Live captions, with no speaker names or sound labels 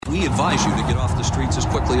advise you to get off the streets as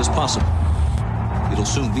quickly as possible. It'll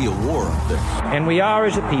soon be a war up there. And we are,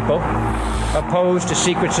 as a people, opposed to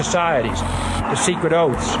secret societies, to secret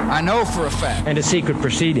oaths. I know for a fact. And to secret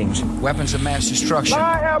proceedings. Weapons of mass destruction.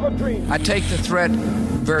 I have a dream. I take the threat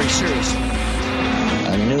very seriously.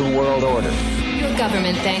 A new world order. Your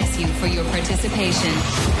government thanks you for your participation.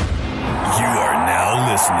 You are now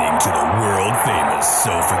listening to the world-famous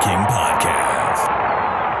Sofa King podcast.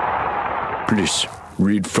 Please,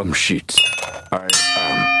 read from sheets. I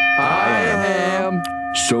am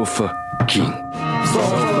Sofa King.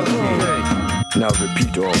 Sofa King. Now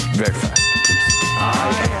repeat all very fast, please. I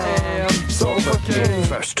am Sofa King.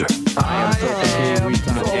 Faster. I am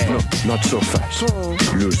Sofa King. No, not so fast.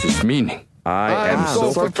 Loses meaning. I am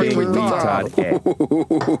Sofa King.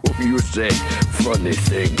 You say funny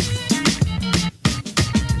things.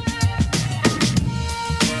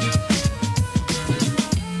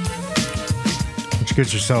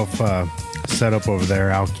 Get yourself set up over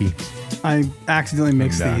there, Alki. I accidentally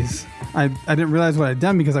mixed these. I didn't realize what I'd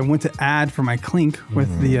done because I went to add for my clink with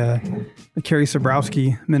the Kerry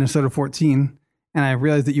Sabrowski Minnesota 14, and I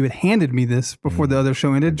realized that you had handed me this before the other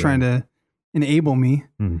show ended, trying to enable me,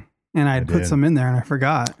 and I had put some in there and I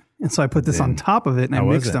forgot, and so I put this on top of it and I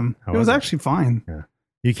mixed them. It was actually fine. Yeah.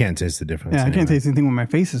 You can't taste the difference. Yeah, I can't taste anything when my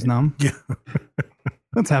face is numb. Yeah.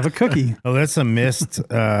 Let's have a cookie. Oh, that's a missed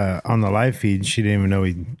on the live feed. She didn't even know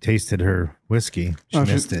we tasted her whiskey. She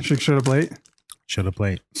missed it. She should have played. Should have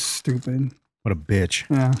played. Stupid. What a bitch.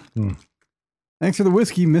 Yeah. Thanks for the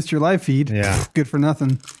whiskey. Missed your live feed. Yeah. Good for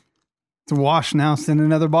nothing. It's a wash now. Send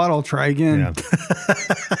another bottle. Try again. Yeah.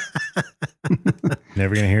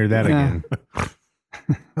 Never going to hear that again.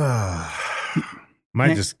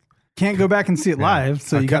 Can't go back and see it live,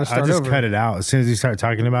 so you got to start over. I'll just cut it out. As soon as you start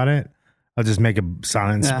talking about it, I'll just make a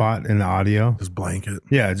silent spot in the audio. Just blank it.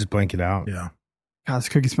 Yeah, just blank it out. Yeah. God, this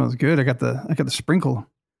cookie smells good. I got the sprinkle.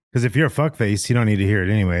 Because if you're a fuckface, you don't need to hear it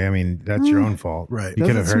anyway. I mean, that's your own fault. Right. You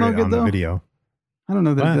could have heard it on the video. I don't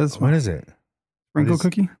know that it does. What is it? Sprinkle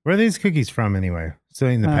cookie? Where are these cookies from anyway? Still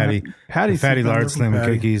eating the fatty large slim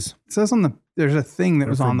cookies. It says there's a thing that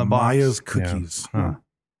was on the box. Maya's cookies. Yeah. Huh.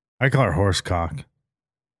 I call her horse cock.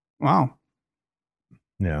 Wow.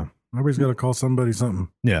 Yeah. Everybody's got to call somebody something.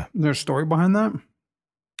 Yeah. Is there a story behind that?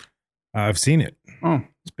 I've seen it. Oh.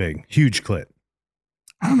 It's big. Huge clit.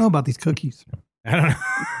 I don't know about these cookies. I don't know.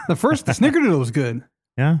 The snickerdoodle was good.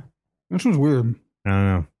 Yeah? This one's weird. I don't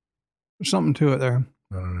know. There's something to it there.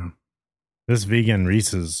 I don't know. This vegan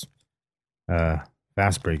Reese's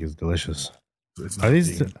fast break is delicious. It's Are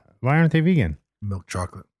these? vegan. Why aren't they vegan? Milk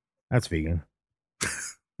chocolate. That's vegan.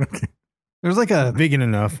 Okay. There's like a vegan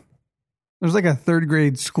enough. There's like a third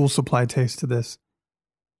grade school supply taste to this.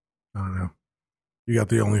 I don't know. You got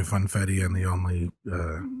the only funfetti and the only.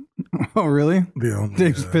 Oh, really? The only.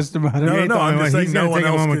 Dave's pissed about it. No, I'm just saying no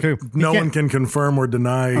one can confirm or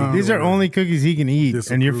deny. These are only cookies he can eat,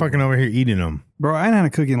 and you're fucking over here eating them. Bro, I hadn't had a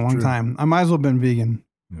cookie in a long time. I might as well have been vegan.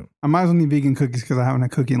 Yep. I might as well need vegan cookies because I haven't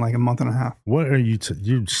had a cookie in like a month and a half. What are you?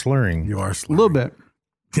 You're slurring. You are A slurring. little bit.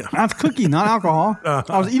 Yeah. That's cookie, not alcohol.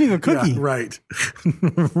 I was eating a cookie. Yeah, right.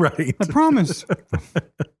 Right. I promise.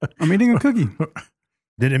 I'm eating a cookie.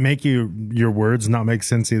 Did it make your words not make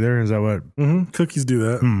sense either? Is that what? Mm-hmm. Cookies do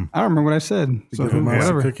that. I don't remember what I said. So Give a mouse a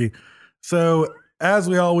whatever. cookie. So, as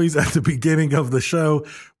we always at the beginning of the show,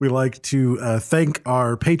 we like to thank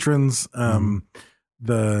our patrons.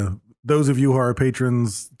 Those of you who are our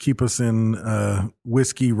patrons keep us in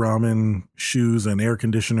whiskey, ramen, shoes, and air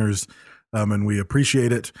conditioners, and we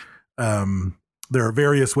appreciate it. There are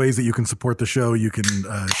various ways that you can support the show. You can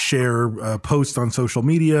share posts on social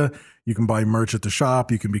media. You can buy merch at the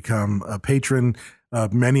shop. You can become a patron.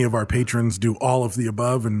 Many of our patrons do all of the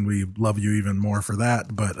above, and we love you even more for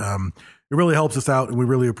that. But it really helps us out, and we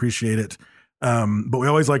really appreciate it. But we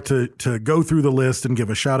always like to go through the list and give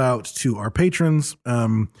a shout out to our patrons.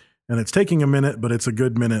 And it's taking a minute, but it's a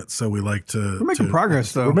good minute. So we like to. We're making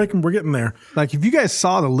progress, though. We're getting there. Like, if you guys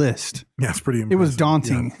saw the list, yeah, it's pretty impressive. It was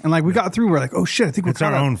daunting. Yeah. And like, we got through, we're like, oh shit, I think we're It's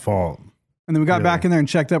our own fault. And then we got back in there and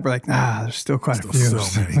checked up. We're like, there's still quite a few.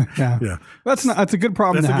 So many. Yeah. That's a good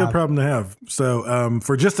problem That's to a have. good problem to have. So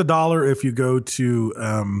for just $1, if you go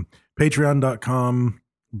to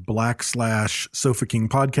patreon.com/Sofa King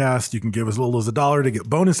Podcast, you can give us a little as $1 to get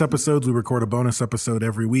bonus episodes. We record a bonus episode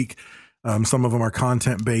every week. Some of them are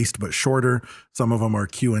content based, but shorter. Some of them are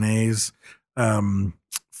Q&As.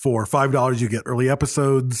 For $5, you get early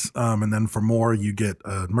episodes. And then for more, you get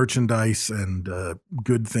merchandise and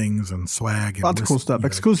good things and swag. And lots of cool stuff.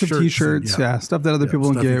 Exclusive t-shirts. Stuff that other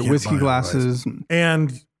people don't get. Whiskey glasses.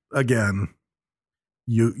 And again,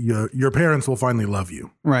 your parents will finally love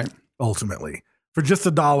you. Right. Ultimately. for just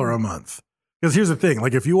 $1 a month. Because here's the thing,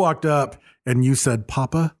 like if you walked up and you said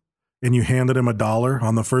Papa and you handed him $1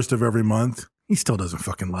 on the first of every month, he still doesn't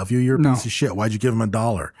fucking love you. You're a piece of shit. Why'd you give him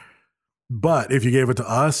 $1? But if you gave it to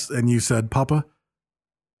us and you said, Papa,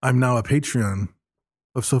 I'm now a Patreon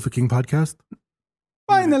of Sofa King Podcast.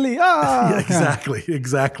 Finally. Yeah, exactly.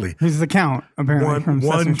 Here's the count, apparently. from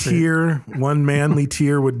One Sesame Street. tear, one manly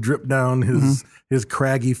tear would drip down his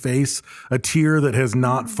craggy face, a tear that has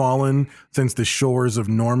not fallen since the shores of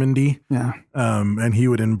Normandy. Yeah. And he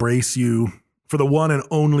would embrace you for the one and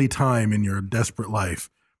only time in your desperate life.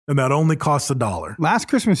 And that only costs $1. Last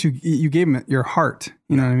Christmas, you gave him your heart.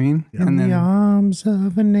 You know what I mean? Yeah. And In the then arms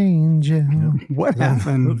of an angel. what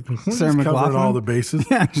happened? Sarah Just McLachlan? covering all the bases.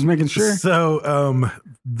 Yeah, just making sure. So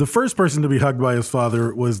the first person to be hugged by his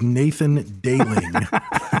father was Nathan Daling.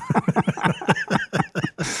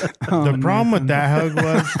 The problem with that hug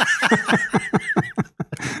was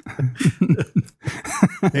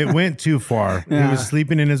it went too far. Yeah. He was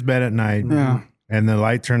sleeping in his bed at night. Yeah. And the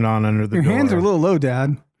light turned on under the Your door. hands are a little low,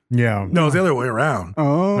 Dad. Yeah. No, it's the other way around.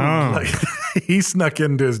 Oh. Like, he snuck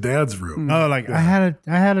into his dad's room. Oh, like I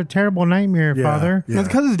had a terrible nightmare, Yeah. Father. Yeah. It's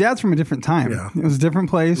because his dad's from a different time. Yeah. It was a different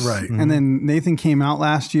place. Right. And then Nathan came out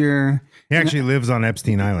last year. He actually lives on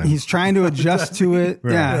Epstein Island. He's trying to adjust to it.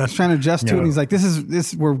 Right. Yeah, he's trying to adjust to it. Yeah. And he's like,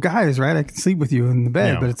 this we're guys, right? I can sleep with you in the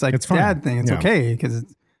bed. Yeah. But it's like It's fine. dad thing. It's Yeah. okay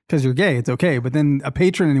because you're gay. It's okay. But then a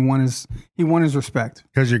patron and he won his respect.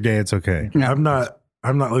 Because you're gay, it's okay. Yeah.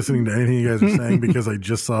 I'm not listening to anything you guys are saying because I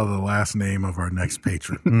just saw the last name of our next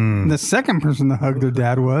patron. The second person to hug their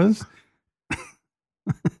dad was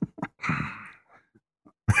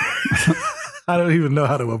I don't even know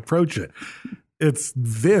how to approach it. It's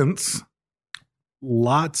Vince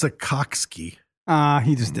Lotzakowski.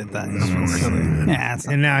 he just did that. It's really silly. Yeah, it's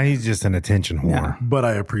And now he's just an attention whore. Yeah. But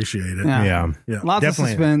I appreciate it. Yeah. Yeah. Yeah. Lots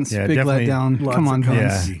Definitely- of suspense, yeah, big definitely letdown. lots Come of on,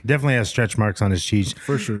 content. Vince. Yeah, definitely has stretch marks on his cheeks.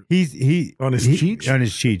 For sure. He On his cheeks? On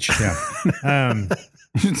his cheeks, yeah.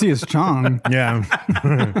 You should see his chong. Yeah.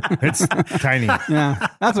 It's tiny. Yeah,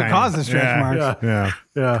 that's what Tiny. caused the stretch Yeah. marks. Yeah.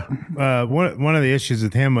 Yeah. One of the issues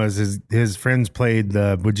with him was his friends played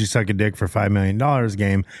the "Would You Suck a Dick for $5 million"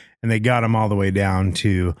 game, and they got him all the way down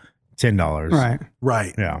to $10. Right.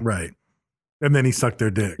 Right. Yeah. Right. And then he sucked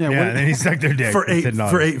their dick. Yeah. Yeah, what- and then he sucked their dick For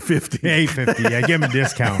 $10. $8.50. $8.50. Yeah, give him a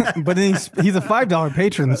discount. But then he's a $5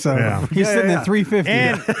 patron, so Yeah. he's sitting at $3.50.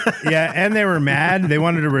 And and they were mad. They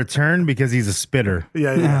wanted to return because he's a spitter.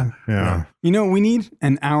 Yeah. Yeah. You know what we need?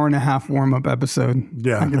 An hour and a half warm up episode.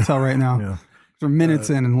 Yeah. I can tell right now. Yeah. We're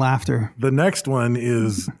minutes in and laughter. The next one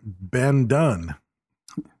is Ben Dunn.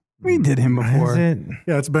 We did him before. Is it?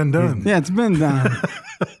 Yeah, it's Ben Dunn. Yeah, it's been done.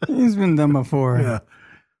 He's been done before. Yeah.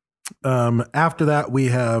 After that, we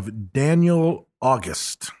have Daniel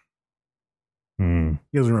August. You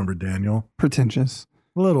guys remember Daniel? Pretentious.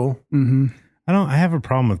 A little. Mm-hmm. I have a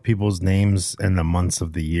problem with people's names and the months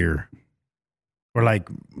of the year. Or like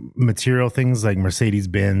material things like Mercedes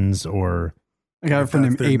Benz or I got a friend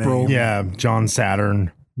named their April. name. yeah, John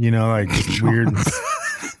Saturn. You know, like just weird.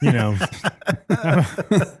 You know,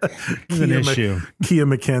 it's an issue. Kia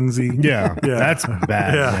McKenzie. Yeah, that's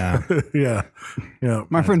bad. Yeah. Yeah. Yeah.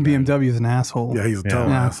 My friend BMW is an asshole. Yeah, he's a total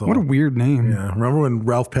Yeah. asshole. What a weird name. Yeah. Remember when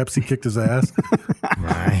Ralph Pepsi kicked his ass?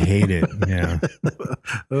 I hate it. Yeah.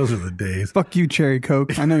 Those are the days. Fuck you, Cherry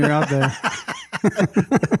Coke. I know you're out there.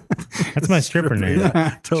 That's my stripper name.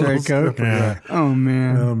 Total Cherry Coke. stripper, yeah. Oh,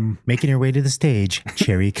 man. Making your way to the stage,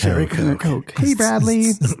 Cherry Coke. Cherry Cherry Coke. Coke. Hey, Bradley.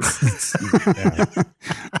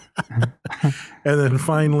 And then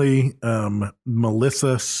finally,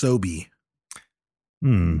 Melissa Sobey.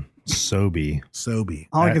 Sobe. Sobey.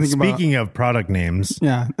 All I can think about. Speaking of product names,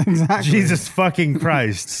 Yeah, exactly. Jesus fucking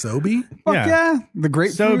Christ. Sobey? Fuck yeah. The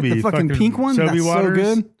grapefruit, the fucking pink one. Sobe That's waters.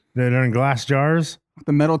 so good. They're in glass jars.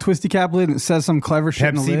 The metal twisty cap lid and it says some clever shit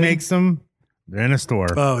in the Pepsi lid. makes them. They're in a store.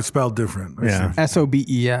 Oh, it's spelled different. Yeah. SOBE,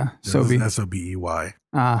 yeah. Sobe. Sobey.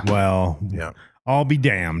 Well, Yeah. I'll be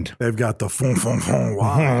damned. They've got the fun.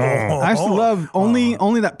 I used to love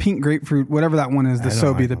only that pink grapefruit, whatever that one is, the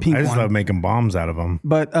Sobe, the pink I just one. love making bombs out of them.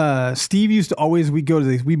 But Steve used to always, we'd go to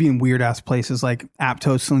these, we'd be in weird ass places like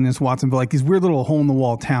Aptos, Salinas, Watsonville, like these weird little hole in the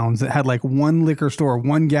wall towns that had like one liquor store,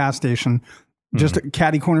 one gas station, just a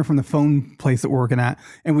catty corner from the phone place that we're working at.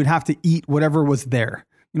 And we'd have to eat whatever was there.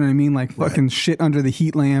 You know what I mean? Like fucking shit under the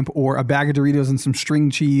heat lamp or a bag of Doritos and some string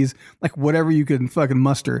cheese, like whatever you could fucking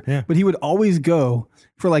muster. Yeah. But he would always go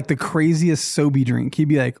for like the craziest Sobe drink. He'd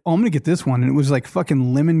be like, oh, I'm going to get this one. And it was like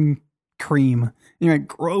fucking lemon cream. And you're like,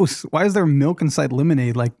 gross. Why is there milk inside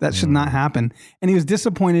lemonade? Like, that should not happen. And he was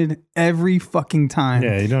disappointed every fucking time.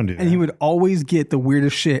 Yeah, you don't do that. And he would always get the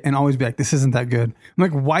weirdest shit and always be like, this isn't that good. I'm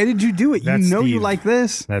like, why did you do it? That's you know you Steve. like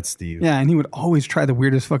this. That's Steve. Yeah, and he would always try the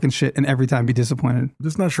weirdest fucking shit and every time be disappointed. I'm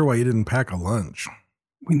just not sure why you didn't pack a lunch.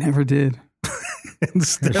 We never did.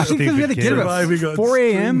 Instead I think because we had to get up Surviving at on 4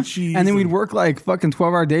 a.m. string cheese and then we'd and- work like fucking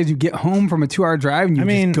 12-hour days. You get home from a 2-hour drive and you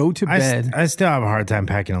just go to bed. I still have a hard time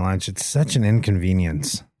packing a lunch. It's such an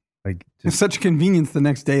inconvenience. Like, It's such a convenience the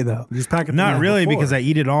next day, though. Just pack it. the not night really, before. because I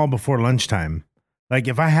eat it all before lunchtime. Like,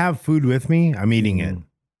 if I have food with me, I'm eating it.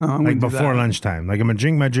 Oh, I Like, wouldn't do before that. lunchtime. Like, I'm going to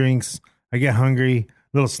drink my drinks. I get hungry.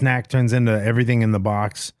 Little snack turns into everything in the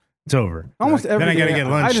box. It's over. Almost every Then I got to day, get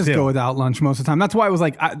lunch. I just too. go without lunch most of the time. That's why I was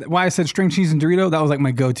like, why I said string cheese and Dorito. That was like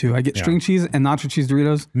my go-to. I get string cheese and nacho cheese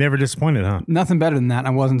Doritos. Never disappointed, huh? Nothing better than that.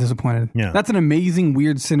 I wasn't disappointed. Yeah. That's an amazing,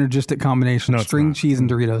 weird, synergistic combination. No, of it's string not. cheese and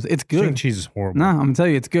Doritos. It's good. String cheese is horrible. No, I'm gonna tell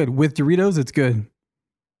you, it's good. With Doritos, it's good.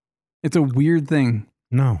 It's a weird thing.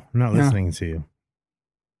 No, I'm not Yeah. listening to you.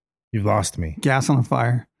 You've lost me. Gas on a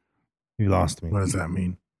fire. You lost me. What does that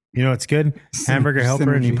mean? You know what's good? Hamburger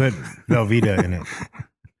helper, and you synergy. put Velveeta in it.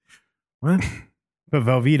 What? Put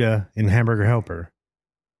Velveeta in hamburger helper.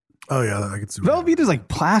 Oh yeah, I could see. Velveeta's like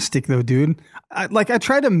plastic though, dude. I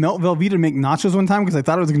tried to melt Velveeta to make nachos one time because I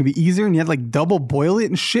thought it was going to be easier, and you had to like double boil it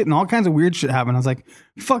and shit, and all kinds of weird shit happened. I was like,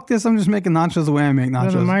 "Fuck this! I'm just making nachos the way I make Put it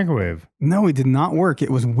in the nachos." microwave. No, it did not work.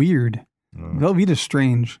 It was weird. Velveeta's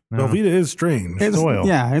strange. Velveeta is strange. It's, oil.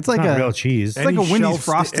 Yeah, it's like not a real cheese. It's like a Wendy's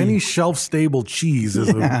Frosty. Any shelf stable cheese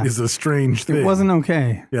is Yeah. a strange thing. It wasn't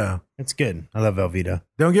okay. Yeah. It's good. I love Velveeta.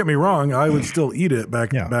 Don't get me wrong. I would still eat it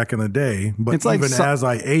back Yeah. in the day, but It's like even sa- as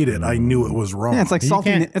I ate it, I knew it was wrong. Yeah, it's like You salty.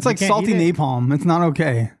 can't- It's like you can't salty eat it? napalm. It's not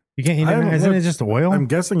okay. You can't eat I it. haven't Isn't it looked- just oil? I'm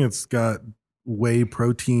guessing it's got whey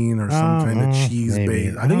protein or some kind of cheese maybe.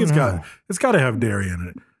 base. I I think don't it's got to have dairy in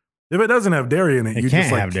it. If it doesn't have dairy in it, It you can't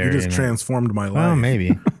just like have you dairy just in it. transformed my life. Well,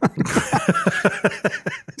 maybe.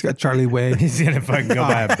 It's got Charlie Way. He's going to fucking go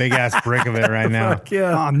buy a big ass brick of it right now. Fuck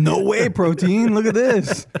yeah. Oh, no way protein. Look at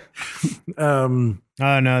this. Um.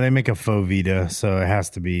 Oh, no. They make a faux Vita, so it has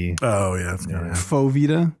to be. Oh yeah. It's gonna have. Faux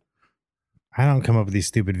Vita. I don't come up with these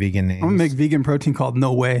stupid vegan names. I'm gonna make vegan protein called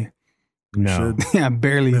No Way. No. Should. Yeah,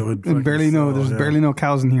 barely. It would fucking Barely no. sell, There's yeah. barely no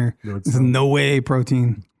cows in here. It would This is sell. No Way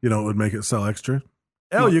protein. You know, it would make it sell extra.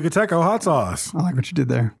 El Yucateco hot sauce. I like what you did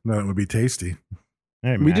there. Then it would be tasty.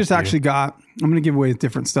 Hey, We just Matthew. actually got. I'm going to give away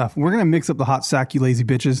different stuff. We're going to mix up the hot sack, you lazy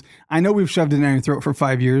bitches. I know we've shoved it down your throat for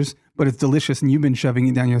 5 years, but it's delicious, and you've been shoving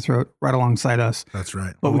it down your throat right alongside us. That's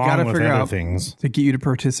right. But we Along got to with figure other out things. to get you to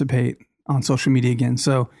participate on social media again.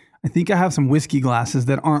 So I think I have some whiskey glasses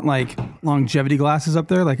that aren't like longevity glasses up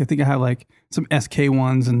there. Like I think I have like some SK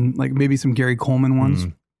ones and like maybe some Gary Coleman ones.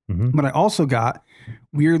 Mm-hmm. But I also got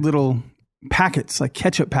weird little packets, like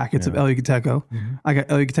ketchup packets of El Yucateco. I got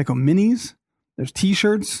El Yucateco minis. There's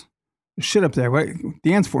T-shirts. There's shit up there. Right?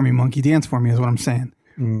 Dance for me, monkey. Dance for me is what I'm saying.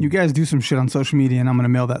 You guys do some shit on social media, and I'm going to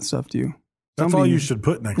mail that stuff to you. That's all you should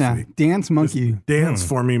put next Yeah, week. dance monkey. Dance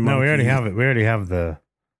for me, monkey. No, we already have it. We already have the.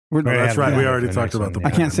 We're- Oh, that's right. Yeah. We already The talked next about the.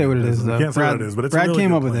 one, I can't say what it is though. Can't say Brad, what it is, but it's a Brad really came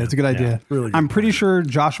good up with it. plan. It's a good idea. Yeah, really good I'm pretty plan. sure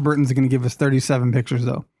Josh Burton's going to give us 37 pictures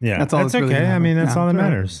though. Yeah, that's all. That's really okay. gonna I happen. mean, that's Yeah. all that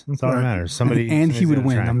matters. That's all that Right. matters. Somebody And he somebody's would gonna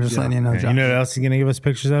win. try. I'm just letting you know, Yeah. Josh. You know what else he's gonna give us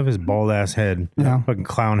pictures of? His bald ass head. Yeah. Fucking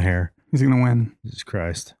clown hair. He's going to win. Jesus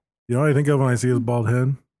Christ. You know what I think of when I see his bald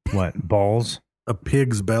head? What balls? A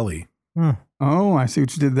pig's belly. Huh. Oh, I see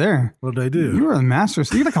what you did there. What did I do? You were a master.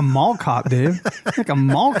 You're like a mall cop, Dave. You're like a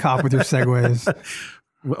mall cop with your segues.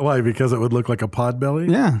 Why? Because it would look like a pod belly?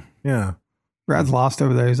 Yeah. Yeah. Brad's lost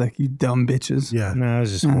over there. He's like, you dumb bitches. Yeah. No, it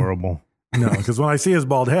was just horrible. No, because when I see his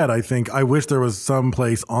bald head, I think I wish there was some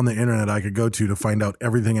place on the internet I could go to find out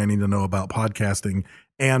everything I need to know about podcasting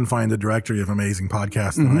and find the directory of amazing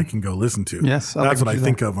podcasts that I can go listen to. Yes, I That's like what I you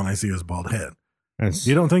think said. of when I see his bald head. It's-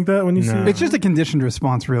 You don't think that when you see No. it? It's just a conditioned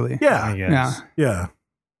response, really. I Yeah. guess. Yeah. Yeah.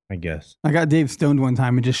 I guess. I got Dave stoned one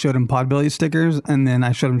time and just showed him Podbelly stickers, and then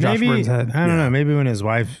I showed him Josh Maybe Burton's head. I don't know. Maybe when his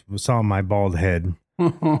wife saw my bald head,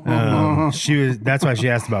 she was. That's why she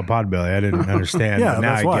asked about Podbelly. I didn't understand. Yeah, but now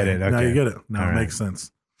that's I why. get it. Okay. Now you get it. Now All it right. makes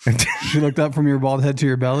sense. She looked up from your bald head to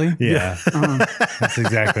your belly. Yeah, that's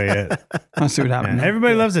exactly it. I see what Yeah. happened.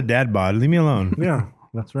 Everybody loves a dad bod. Leave me alone. Yeah,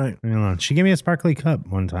 that's right. Leave me alone. She gave me a sparkly cup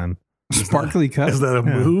one time. Sparkly cup. Is that a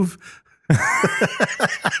move?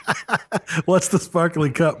 What's the sparkly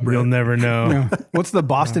cup, Brett? You'll never know. Yeah. What's the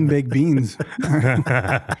Boston baked beans?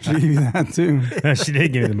 She gave you that too. She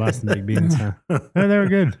did give me the Boston baked beans. Huh? No, they were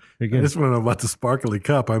good. They're I good. just want to know about the sparkly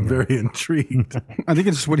cup. I'm very intrigued. I think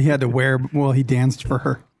it's just what he had to wear while he danced for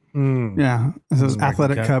her. Yeah, this is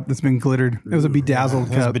athletic cup that's been glittered. It was a bedazzled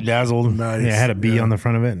It was cup. bedazzled. Nice. Yeah, it had a B Yeah. on the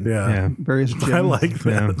front of it. Yeah. Various gems. I like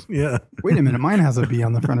that. Yeah. Wait a minute, mine has a B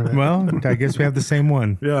on the front of it. Well, I guess we have the same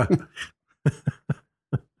one. Yeah.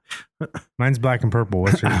 Mine's black and purple.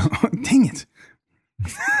 What's yours? Dang it.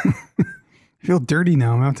 I feel dirty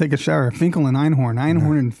now. I'm going to take a shower. Finkel and Einhorn.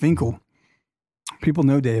 Einhorn and Finkel. People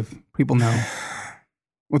know, Dave. People know.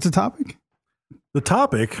 What's the topic? The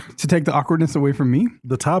topic To take the awkwardness away from me?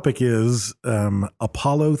 The topic is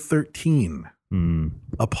Apollo 13.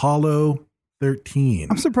 Apollo 13.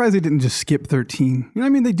 I'm surprised they didn't just skip 13. You know what I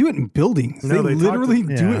mean? They do it in buildings. No, they they literally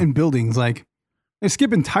talked- do yeah. it in buildings. Like they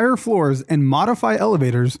skip entire floors and modify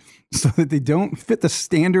elevators so that they don't fit the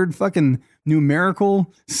standard fucking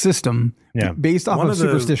numerical system Yeah. based off One of of the-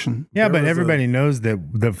 superstition. Yeah, There but was everybody knows that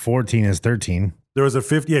the 14 is 13. There was a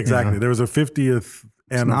 50, exactly. Yeah. There was a 50th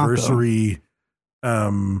not, anniversary.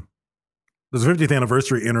 There's a 50th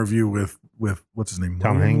anniversary interview with what's his name?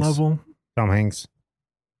 Tom William Hanks. Lovell? Tom Hanks.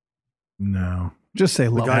 No. Just say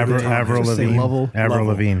Lovell. guy who- Avril Just say Lavigne. Lovell. Avril Lovell.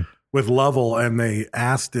 Lavigne. With Lovell, and they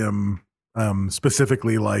asked him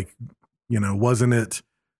specifically, like, wasn't it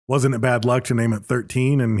bad luck to name it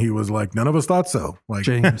 13? And he was like, none of us thought so. Like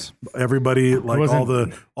James. everybody, like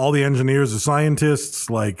wasn't- all the engineers, the scientists,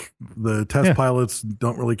 like the test Yeah. pilots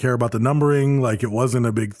don't really care about the numbering. Like it wasn't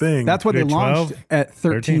a big thing. That's what they You're launched 12, at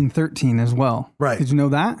 1313 as well. Right. Did you know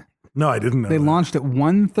that? No, I didn't know. They that. launched at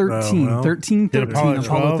 113, Oh, well. 1313, Did Apollo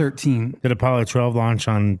Apollo 12? 13. Did Apollo 12 launch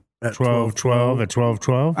on At 12/12 at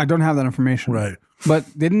 12/12? I don't have that information. Right. But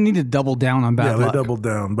they didn't need to double down on bad Yeah, luck. they doubled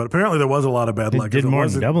down. But apparently there was a lot of bad luck. It did 'cause more than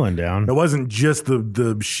wasn't- doubling down. It wasn't just the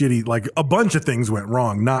shitty, like a bunch of things went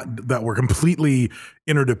wrong, not that were completely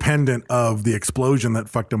interdependent of the explosion that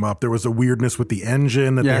fucked them up. There was a weirdness with the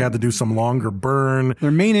engine that Yeah. they had to do some longer burn.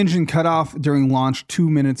 Their main engine cut off during launch 2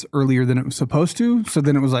 minutes earlier than it was supposed to. So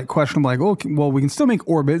then it was like questionable, like, oh, well, we can still make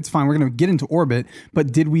orbit. It's fine. We're going to get into orbit.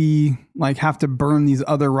 But did we like have to burn these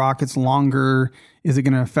other rockets longer? Is it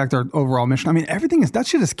going to affect our overall mission? I mean, that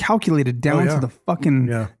shit is calculated down yeah. to the fucking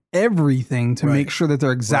Yeah. everything to Right. make sure that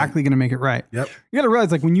they're exactly going to make it right. Yep. You got to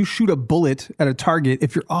realize, like, when you shoot a bullet at a target,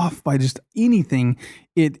 if you're off by just anything,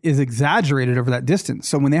 it is exaggerated over that distance.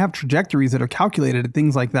 So when they have trajectories that are calculated and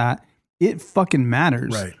things like that, it fucking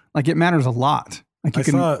matters. Right. Like, it matters a lot. Like, you I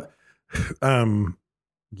saw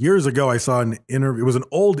years ago, I saw an interview. It was an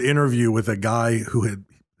old interview with a guy who had,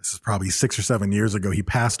 this is probably 6 or 7 years ago, he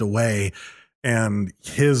passed away, and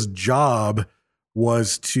his job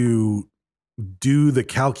was to do the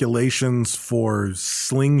calculations for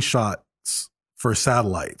slingshots for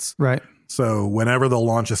satellites. right. So whenever they'll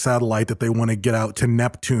launch a satellite that they want to get out to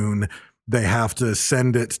Neptune, they have to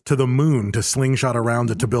send it to the moon to slingshot around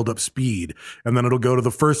it to build up speed. And then it'll go to the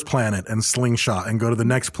first planet and slingshot and go to the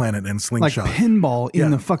next planet and Like slingshot. pinball in Yeah.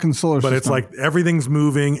 the fucking solar But system. it's like everything's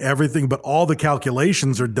moving, but all the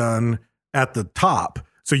calculations are done at the top.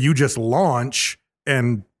 So you just launch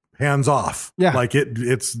and hands off. Yeah. Like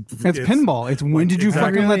it's pinball. It's when did you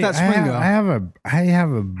fucking let that swing go? I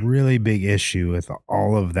have a really big issue with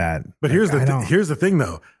all of that. But Like, here's I don't- here's the thing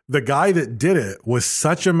though. The guy that did it was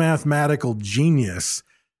such a mathematical genius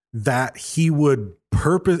that he would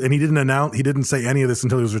purpose, and he didn't say any of this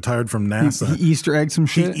until he was retired from NASA. He Easter egged some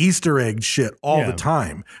shit. He Easter egged shit all Yeah. the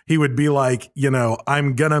time. He would be like,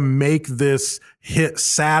 I'm going to make this hit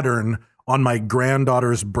Saturn on my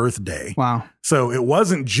granddaughter's birthday. Wow. So it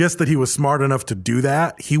wasn't just that he was smart enough to do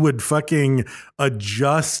that. He would fucking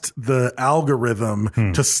adjust the algorithm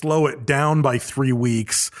to slow it down by 3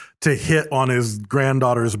 weeks to hit on his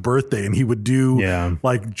granddaughter's birthday. And he would do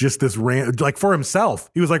like just this like for himself.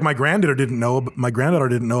 He was like, my granddaughter didn't know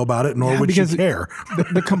about it, nor Yeah, would she because care.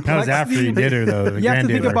 The complexity. That was after he did her, though. The You have to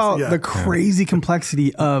think granddaughter. about Yeah. the crazy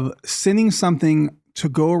complexity of sending something to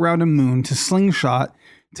go around a moon, to slingshot,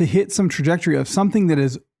 to hit some trajectory of something that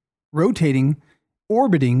is rotating,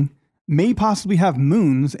 orbiting, may possibly have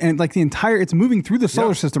moons, and like it's moving through the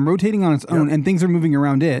solar system, rotating on its own, and things are moving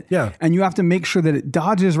around it. Yeah. And you have to make sure that it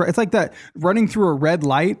dodges right. It's like that running through a red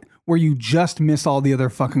light where you just miss all the other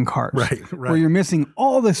fucking cars. Right. Where you're missing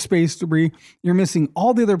all the space debris, you're missing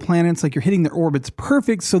all the other planets, like you're hitting their orbits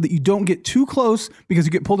perfect so that you don't get too close because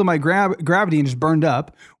you get pulled in by gravity and just burned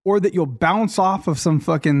up, or that you'll bounce off of some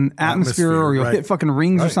fucking atmosphere or you'll right. hit fucking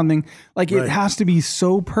rings or Right. something. Like it Right. has to be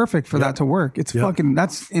so perfect for that to work. It's fucking,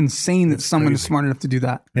 that's insane that someone is crazy. smart enough to do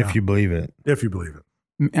that. If you believe it. If you believe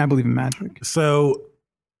it. I believe in magic. So,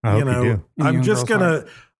 I hope you do. In I'm young just girl's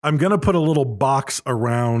I'm gonna put a little box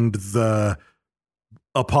around the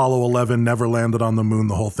Apollo 11 never landed on the moon.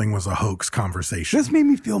 The whole thing was a hoax conversation. This made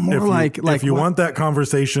me feel more If you want that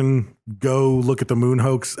conversation, go look at the moon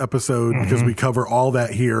hoax episode because we cover all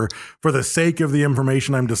that here. For the sake of the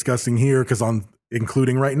information I'm discussing here, because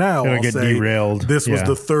including right now, It'll I'll get say derailed. this was Yeah.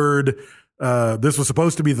 the third. This was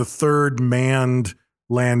supposed to be the third manned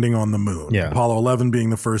landing on the moon. Yeah. Apollo 11 being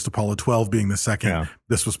the first, Apollo 12 being the second. Yeah.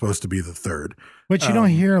 This was supposed to be the third. But you don't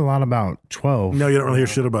hear a lot about 12. No, you don't really hear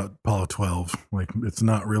shit about Apollo 12. Like, it's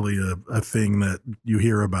not really a thing that you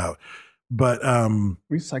hear about. But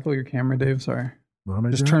recycle your camera, Dave. Sorry. what am I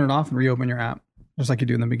Just doing? turn it off and reopen your app, just like you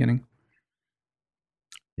do in the beginning.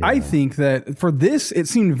 Yeah. I think that for this, it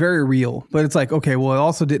seemed very real, but it's like, okay, well, it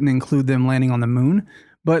also didn't include them landing on the moon.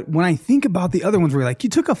 But when I think about the other ones, where like you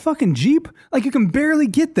took a fucking Jeep, like you can barely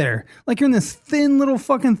get there. Like you're in this thin little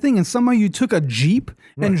fucking thing, and somehow you took a Jeep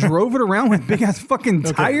and drove it around with big ass fucking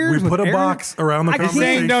tires. We put with a air. box around the I can't-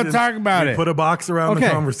 conversation. Don't talk about We it. Put a box around the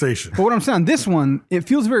conversation. But what I'm saying, this one, it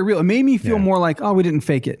feels very real. It made me feel more like, oh, we didn't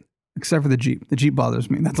fake it, except for the Jeep. The Jeep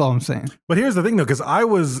bothers me. That's all I'm saying. But here's the thing, though, because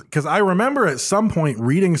I remember at some point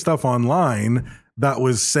reading stuff online that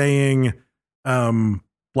was saying,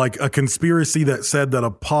 like a conspiracy that said that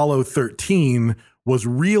Apollo 13 was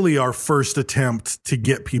really our first attempt to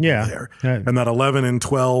get people there, and that 11 and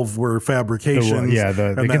 12 were fabrications.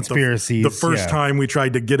 The and that conspiracies. The first time we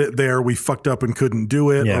tried to get it there, we fucked up and couldn't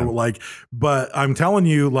do it. Yeah. Or like, but I'm telling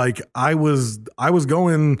you, like I was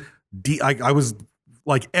going deep. I was.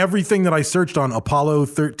 Like everything that I searched on Apollo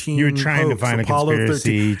 13, You were trying to find a Apollo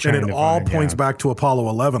conspiracy, 13, and it all points yeah. back to Apollo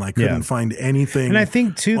 11. I couldn't find anything. And I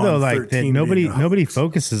think too, though, on like that 13 nobody being a nobody hoax.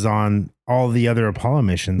 focuses on all the other Apollo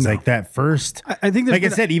missions. Like that first, I think there's like I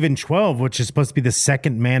been said, even 12, which is supposed to be the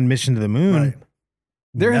second manned mission to the moon. Right.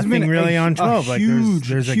 There has Nothing been really a, on 12. A Like huge,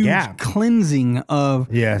 there's a huge gap. cleansing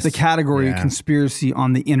of Yes. the category of Yeah. conspiracy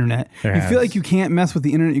on the internet. There You feel has. like you can't mess with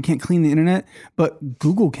the internet, you can't clean the internet, but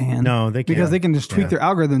Google can. No, they because can. they can just tweak Yeah. their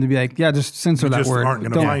algorithm to be like, yeah, just censor You that just word. aren't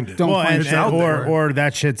gonna Don't- find it. Don't Well, find and, it out there. or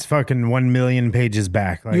that shit's fucking 1 million pages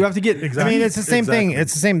back. Like, You have to get I mean, it's the same thing.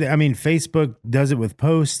 It's the same thing. I mean, Facebook does it with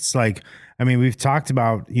posts. Like, I mean, we've talked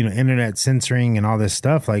about, internet censoring and all this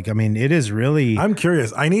stuff. Like, I mean, it is really. I'm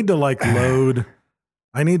curious. I need to like load.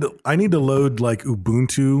 I need to load like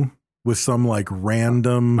Ubuntu with some like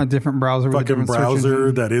random a different browser, with a fucking different search browser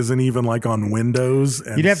engine. that isn't even like on Windows.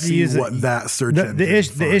 And You'd have to see use what that search engine The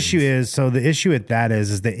finds. issue is the issue with that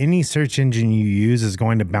is that any search engine you use is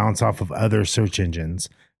going to bounce off of other search engines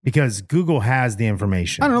because Google has the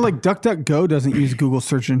information. I don't know, like DuckDuckGo doesn't use Google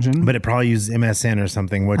search engine. But it probably uses MSN or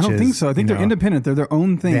something, which I don't is, think so. I think they're independent. They're their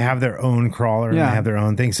own thing. They have their own crawler and Yeah. they have their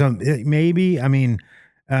own thing. So maybe, I mean,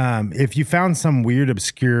 if you found some weird,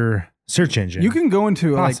 obscure search engine, You can go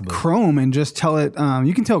into Possibly. like Chrome and just tell it.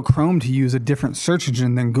 You can tell Chrome to use a different search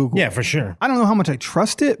engine than Google. Yeah, for sure. I don't know how much I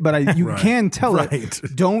trust it, but you Right. can tell Right. it.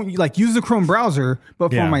 Don't like use the Chrome browser, but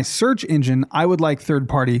for Yeah. my search engine, I would like third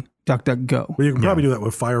party DuckDuckGo. Well, you can probably do that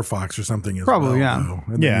with Firefox or something as Probably, well. yeah. though.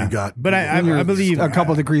 And then Yeah, you got but I believe a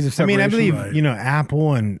couple degrees of I mean, I separation. believe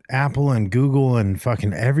Right. Apple and Google and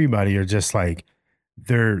fucking everybody are just like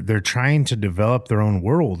they're trying to develop their own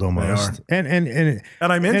world almost. And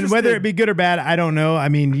I'm interested- whether it be good or bad, I don't know. I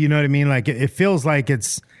mean, you know what I mean? Like it feels like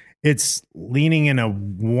it's leaning in a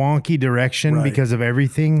wonky direction Right. because of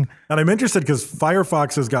everything. And I'm interested because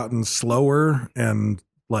Firefox has gotten slower and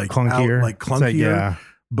like Clunkier. like It's clunkier. like, yeah.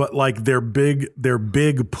 But like their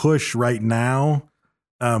big push right now.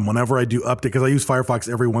 Whenever I do update, because I use Firefox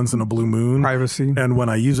every once in a blue moon, Privacy. and when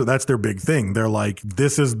I use it, that's their big thing. They're like,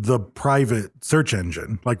 "This is the private search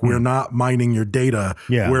engine. Like, we're not mining your data.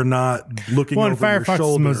 Yeah. We're not looking Well, and over your Firefox is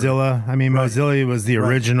shoulder." Mozilla. I mean, Mozilla was the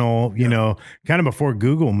original, kind of before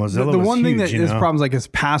Google. Mozilla The was one huge, thing that is problems like is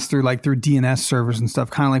passed through DNS servers and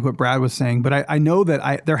stuff, kind of like what Brad was saying. But I know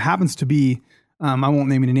that there happens to be, I won't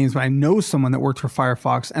name any names, but I know someone that worked for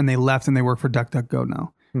Firefox and they left and they work for DuckDuckGo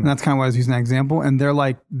now. And that's kind of why I was using that example. And they're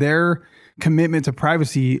like, their commitment to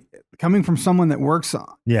privacy coming from someone that works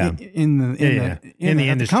in the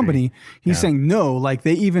industry. company, he's saying no, like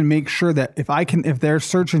they even make sure that if their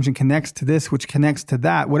search engine connects to this, which connects to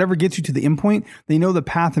that, whatever gets you to the endpoint, they know the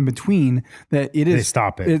path in between that it is, They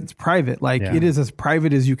stop it. It's private. Like Yeah. it is as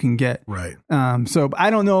private as you can get. Right. So I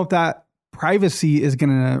don't know if that privacy is going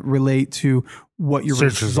to relate to what your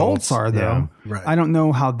Search results results, are, though. yeah. Right. I don't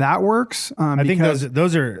know how that works. I think because-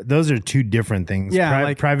 those are two different things. Yeah,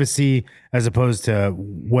 like- privacy as opposed to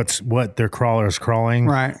what their crawler is crawling.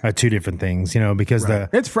 Right. Are two different things. Because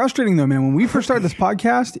It's frustrating though, man. When we first started this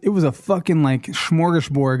podcast, it was a fucking like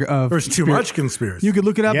smorgasbord of. There's too much conspiracy. You could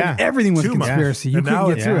look it up, Yeah. and everything was Too much. conspiracy. You And couldn't now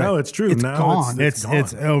get it's- through it. now it's true. It's Now gone. it's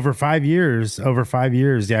it's over 5 years. Over 5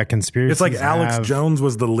 years, yeah. Conspiracy. It's like Alex Jones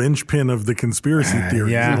was the linchpin of the conspiracy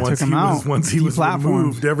theory. Yeah. And once Took him out. once he was Deplatformed.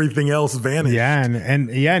 removed, everything else vanished. Yeah,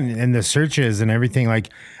 and the searches and everything. Like,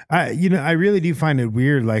 I really do find it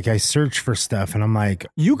weird. Like, I search for stuff, and I'm like,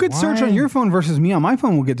 You could search why? on your phone versus me on my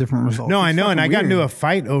phone will get different results. No, I It's know, and I fucking got into weird. a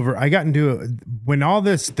fight over. When all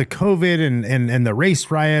this, the COVID and the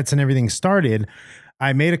race riots and everything started.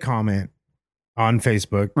 I made a comment on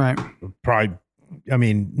Facebook. Right. Probably, I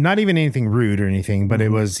mean, not even anything rude or anything, but it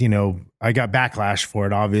was, I got backlash for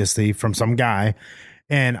it, obviously, from some guy,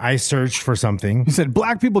 and I searched for something. You said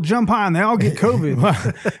black people jump high and they all get COVID.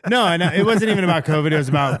 No, it wasn't even about COVID. It was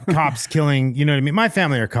about cops killing. You know what I mean? My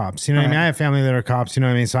family are cops. You know what I mean? I have family that are cops. You know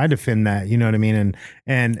what I mean? So I defend that. You know what I mean?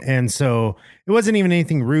 And so it wasn't even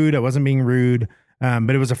anything rude. I wasn't being rude. But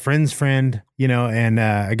it was a friend's friend. And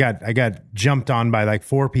I got jumped on by like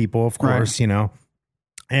 4 people, of course.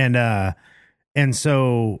 Right. And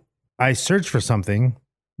so I searched for something.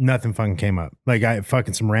 Nothing fucking came up. Like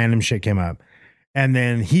some random shit came up. And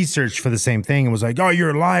then he searched for the same thing and was like, "Oh, you're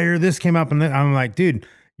a liar. This came up." And then I'm like, dude,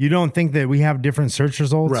 you don't think that we have different search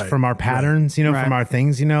results Right. from our patterns, Right. from our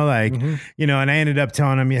things, and I ended up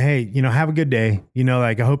telling him, hey, have a good day.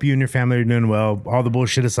 I hope you and your family are doing well, all the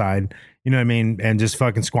bullshit aside, you know what I mean? And just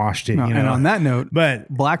fucking squashed it, No, and on that note, but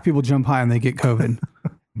black people jump high and they get COVID.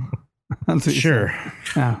 That's what you sure.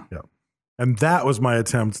 said. Yeah. And that was my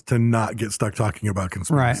attempt to not get stuck talking about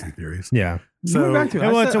conspiracy theories. Yeah. You went back to it.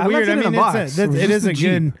 Well, I it's said- a I weird. left it in a box. It is a just a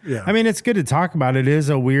good. Yeah. I mean, it's good to talk about. It is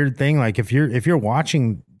a weird thing. Like if you're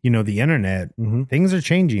watching, the internet, things are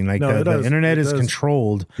changing. Like No, it the does. internet It is does.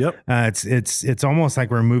 controlled. Yep. It's almost like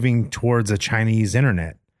we're moving towards a Chinese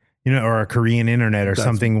internet, or a Korean internet or That's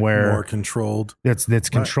something where more controlled. that's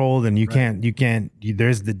controlled and you can't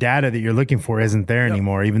there's the data that you're looking for isn't there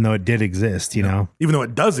anymore, even though it did exist, Even though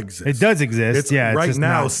it does exist. It does exist. It's yeah. It's right just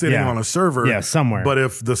now not- sitting yeah. on a server. Yeah, somewhere. But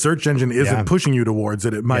if the search engine isn't Yeah. pushing you towards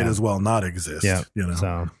it, it might Yeah. as well not exist. Yeah.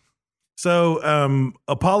 So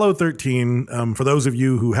Apollo 13, for those of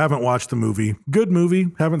you who haven't watched the movie, good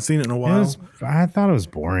movie, haven't seen it in a while. I thought it was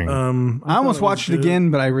boring. I almost watched it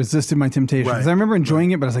again, but I resisted my temptation. Because I remember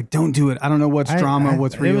enjoying it, but I was like, don't do it. I don't know what's drama,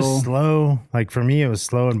 what's real. It was slow. Like for me, it was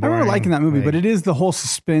slow and I boring. remember liking that movie, Like, but it is the whole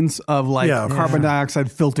suspense of like carbon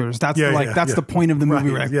dioxide filters. That's that's the point of the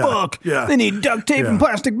movie. Right, We're like, fuck, yeah. they need duct tape and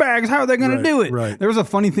plastic bags. How are they going to do it? right. There was a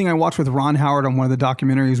funny thing I watched with Ron Howard on one of the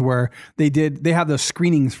documentaries where they have the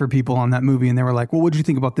screenings for people on that movie, and they were like, well, what'd you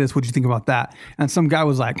think about this? What'd you think about that? And some guy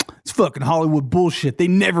was like, it's fucking Hollywood bullshit. They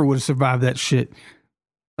never would have survived that shit.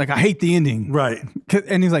 Like, I hate the ending. Right.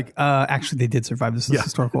 And he's like, actually, they did survive. This is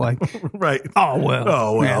historical. Like, Right. oh,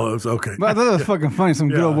 well. It was okay. But I thought it was fucking funny. Some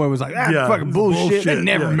good old boy was like, fucking it's bullshit. They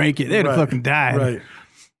never Yeah. make it. They'd have Right. fucking died. Right.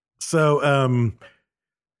 So,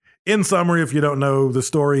 in summary, if you don't know the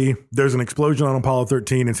story, there's an explosion on Apollo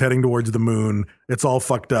 13. It's heading towards the moon. It's all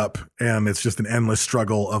fucked up, and it's just an endless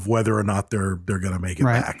struggle of whether or not they're going to make it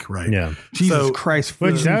Right. back. Right. Yeah. Jesus So- Christ,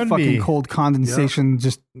 Which freezing that would fucking be- cold condensation,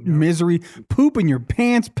 just misery, poop in your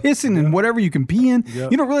pants, pissing in whatever you can pee in.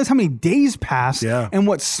 You don't realize how many days pass Yeah. and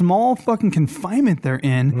what small fucking confinement they're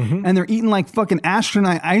in, and they're eating like fucking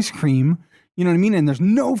astronaut ice cream. You know what I mean? And there's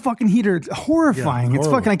no fucking heater. It's horrifying. It's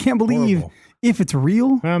horrible. fucking, I can't believe Horrible. if it's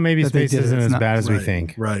real. Well, maybe that they space did it. isn't It's as not- bad as we Right,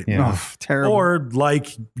 think. right. Yeah. Oh, terrible. Or like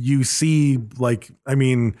you see,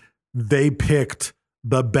 they picked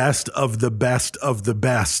the best of the best of the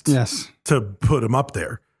best Yes. to put them up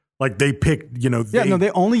there. Like they picked,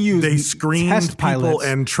 they only used they screened test people pilots.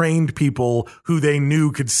 and trained people who they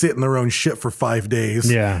knew could sit in their own shit for 5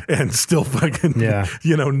 days, Yeah. and still fucking, Yeah.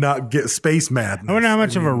 not get space mad. I wonder how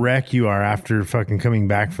much of a wreck you are after fucking coming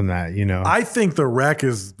back from that, I think the wreck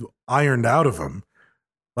is ironed out of them.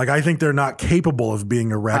 Like I think they're not capable of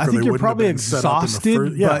being a wreck. I or think they you're wouldn't have probably been set up in the exhausted,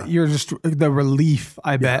 first- yeah. but you're just the relief,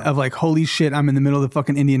 I bet, of like, holy shit, I'm in the middle of the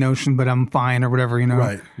fucking Indian Ocean, but I'm fine or whatever,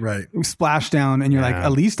 right. Splash down, and you're like, Yeah.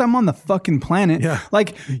 at least I'm on the fucking planet. Yeah.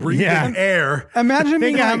 Like, Breathing Yeah. air. imagine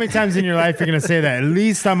being Think of how like, many times in your life you're going to say that. At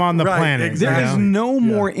least I'm on the Right, planet. exactly. there is no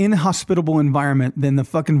more inhospitable environment than the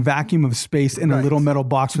fucking vacuum of space in a Right. little metal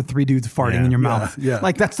box with 3 dudes farting Yeah. in your Yeah, mouth. yeah.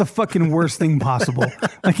 Like, that's the fucking worst thing possible.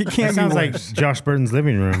 Like, it That can't be sounds like worse. Josh Burton's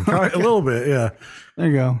living room. A little bit, yeah. There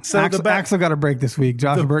you go. So Axel got a break this week.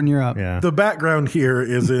 Josh Burton, you're up. Yeah. The background here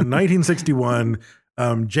is in 1961.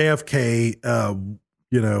 JFK,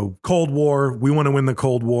 Cold War. We want to win the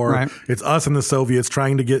Cold War. Right. It's us and the Soviets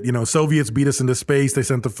trying to get, Soviets beat us into space. They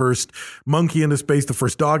sent the first monkey into space, the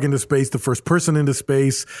first dog into space, the first person into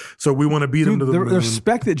space. So we want to beat them to the moon. The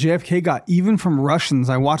respect that JFK got, even from Russians,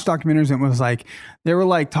 I watched documentaries and it was like, they were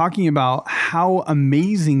like talking about how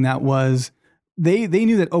amazing that was. They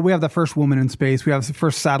knew that, we have the first woman in space. We have the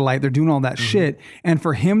first satellite. They're doing all that shit. And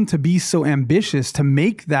for him to be so ambitious to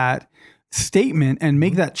make that statement and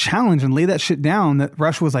make that challenge and lay that shit down, that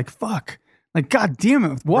Russia was like, fuck, like, God damn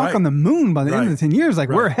it, walk on the moon by the end of the 10 years. Like,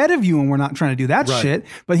 we're ahead of you and we're not trying to do that shit.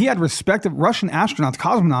 But he had respect of Russian astronauts,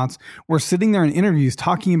 cosmonauts were sitting there in interviews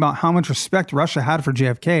talking about how much respect Russia had for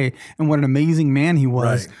JFK and what an amazing man he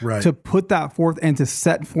was to put that forth and to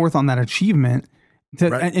set forth on that achievement.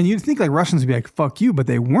 And you'd think like Russians would be like, fuck you, but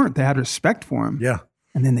they weren't. They had respect for him. Yeah.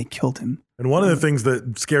 And then they killed him. And one of the things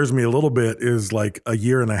that scares me a little bit is like a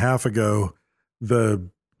year and a half ago, the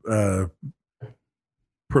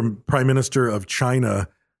Prime Minister of China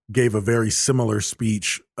gave a very similar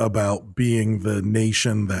speech about being the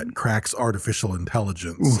nation that cracks artificial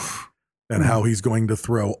intelligence. And how he's going to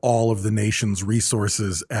throw all of the nation's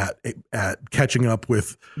resources at catching up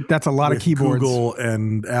with. That's a lot of keyboards. Google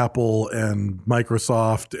and Apple and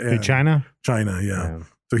Microsoft and China. Yeah.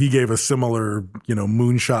 So he gave a similar,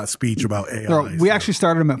 moonshot speech about AI. We actually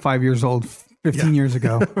started him at 5 years old, 15 years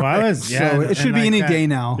ago. Well, so it should be any day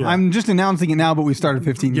now. Yeah. I'm just announcing it now, but we started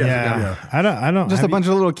 15 years ago. Yeah. I don't. Just a bunch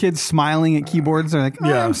of little kids smiling at keyboards. They're like,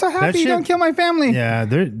 I'm so happy you don't kill my family. Yeah,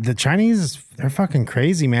 the Chinese, they're fucking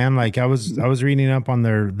crazy, man. Like I was reading up on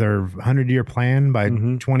their 100-year plan by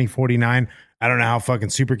 2049. I don't know how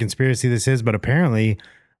fucking super conspiracy this is, but apparently,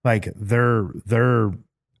 like they're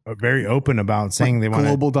very open about saying they want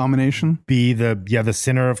global domination, be the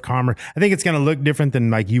center of commerce. I think it's going to look different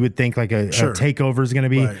than like you would think like a takeover is going to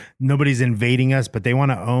be. Nobody's invading us, but they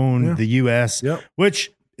want to own the U.S.,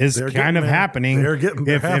 which is kind of happening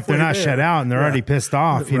if they're not shut out and they're already pissed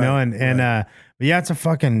off, but yeah,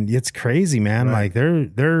 it's crazy, man. Like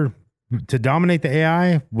they're to dominate the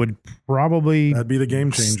AI would probably that'd be the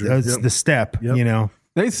game changer. That's the step,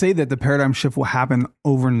 They say that the paradigm shift will happen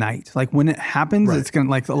overnight. Like when it happens, it's gonna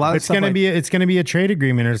like a lot of it's stuff. It's gonna be a trade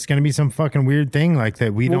agreement, or it's gonna be some fucking weird thing like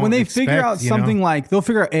that. Don't. When they expect, figure out something like they'll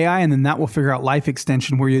figure out AI, and then that will figure out life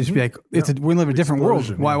extension, where you just be like, we live in a different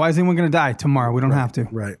world. Why is anyone gonna die tomorrow? We don't have to.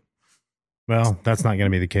 Right. Well, that's not going to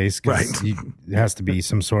be the case. It has to be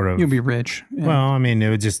some sort of. You'll be rich. Yeah. Well, I mean, it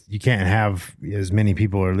would just you can't have as many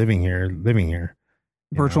people are living here.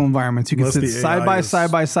 Virtual environments. You can sit side by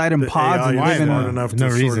side in pods and live in no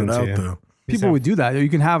reason to. People would do that. You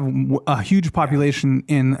can have a huge population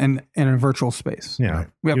in a virtual space. Yeah,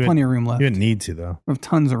 we have plenty of room left. You didn't need to though. We have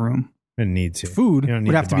tons of room. You didn't need to. Food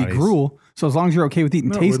would have to be gruel. So as long as you're okay with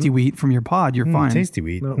eating tasty wheat from your pod, you're fine. Tasty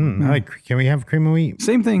wheat. Can we have cream of wheat?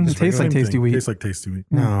 Same thing. It tastes like tasty wheat. Tastes like tasty wheat.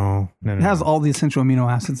 No. It has all the essential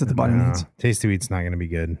amino acids that the body needs. Tasty wheat's not going to be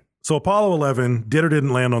good. So Apollo 11 did or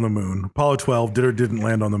didn't land on the moon. Apollo 12 did or didn't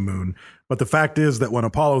land on the moon. But the fact is that when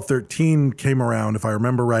Apollo 13 came around, if I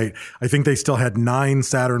remember right, I think they still had 9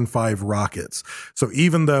 Saturn V rockets. So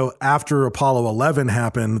even though after Apollo 11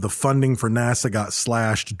 happened, the funding for NASA got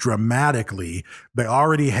slashed dramatically, they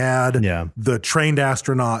already had the trained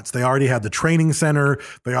astronauts. They already had the training center.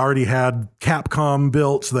 They already had Capcom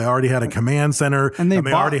built. So they already had a command center. And they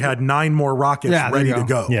already had 9 more rockets ready to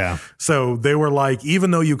go. Yeah. So they were like,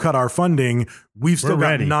 even though you cut our funding, we've still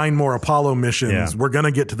got 9 more Apollo missions. We're going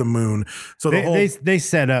to get to the moon. So they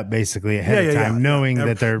set up basically ahead of time, knowing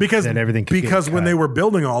that that everything could because get when cut. they were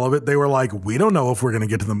building all of it, they were like, we don't know if we're going to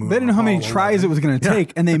get to the moon. They didn't know how many tries it was going to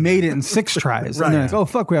take, and they made it in 6 tries. And they're like, oh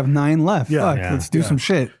fuck, we have 9 left. Fuck, let's do some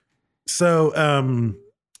shit. So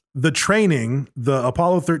the training, the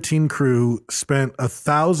Apollo 13 crew spent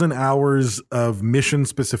 1,000 hours of mission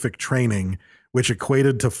specific training, which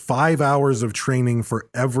equated to 5 hours of training for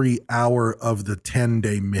every hour of the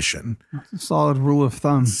 10-day mission. That's a solid rule of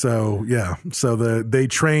thumb. So they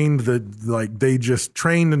trained they just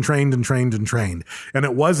trained and trained and trained and trained. And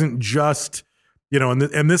it wasn't just,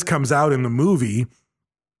 and this comes out in the movie,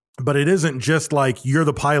 but it isn't just like you're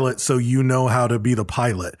the pilot, so you know how to be the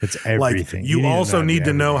pilot. It's everything. Like you also need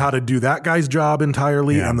to know how to do that guy's job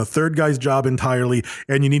entirely and the third guy's job entirely.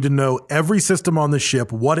 And you need to know every system on the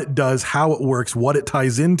ship, what it does, how it works, what it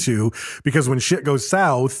ties into. Because when shit goes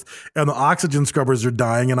south and the oxygen scrubbers are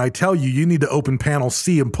dying, and I tell you, you need to open panel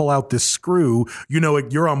C and pull out this screw,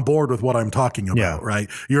 you're on board with what I'm talking about, right?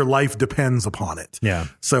 Your life depends upon it. Yeah.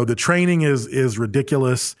 So the training is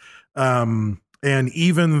ridiculous. And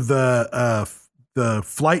even the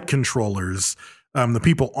flight controllers the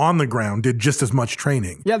people on the ground did just as much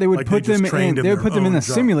training. Yeah, they would Like, put just them trained in. They would their put them in own the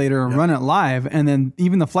job. simulator and Yeah. run it live, and then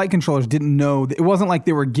even the flight controllers didn't know. It wasn't like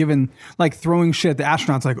they were given like throwing shit at the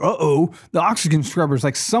astronauts. Like, the oxygen scrubbers.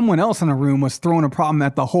 Like someone else in a room was throwing a problem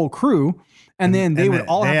at the whole crew, and then they would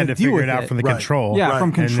all they have had to to deal figure with it out from the Right. control. Yeah,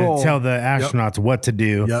 from control. And then tell the astronauts what to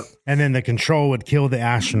do. Yep. And then the control would kill the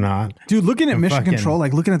astronaut. Dude, looking at And mission fucking- control,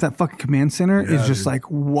 like looking at that fucking command center is just dude. like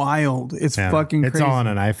wild. It's Yeah. fucking It's crazy. all on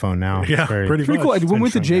an iPhone now. Yeah, It's very- pretty Pretty cool. much. When we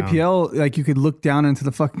went to been shrunk JPL, like you could look down into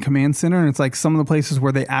the fucking command center, and it's like some of the places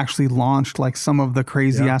where they actually launched like some of the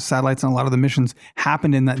crazy ass satellites, and a lot of the missions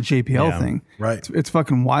happened in that JPL Yeah. thing. Right. It's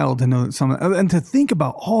fucking wild to know that and to think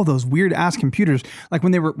about all those weird ass computers. Like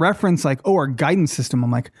when they reference like, our guidance system,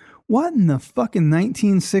 I'm like, what in the fucking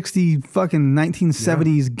 1960 fucking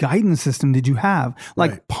 1970s guidance system did you have?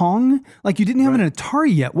 Like Right. Pong? Like you didn't have an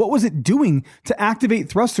Atari yet. What was it doing to activate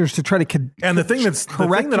thrusters to try to And the thing that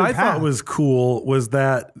your I thought path? was cool was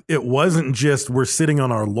that it wasn't just we're sitting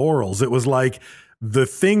on our laurels. It was like the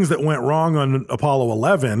things that went wrong on Apollo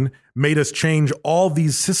 11 made us change all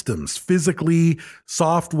these systems, physically,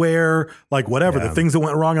 software, like whatever. Yeah. The things that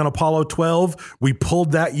went wrong on Apollo 12, we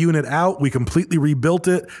pulled that unit out. We completely rebuilt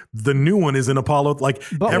it. The new one is in Apollo. Like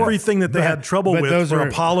But everything that they had trouble but with those for are-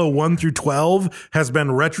 Apollo 1 through 12 has been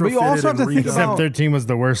retrofitted you also have and to think redone. about- Except 13 was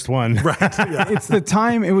the worst one. Right. Yeah. It's the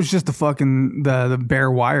time. It was just the fucking the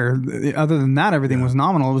bare wire. Other than that, everything was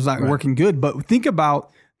nominal. It was like working good. But think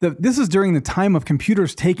about this is during the time of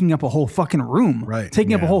computers taking up a whole fucking room, Right.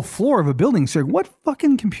 Taking up a Yeah. whole floor of a building. So what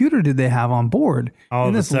fucking computer did they have on board? All in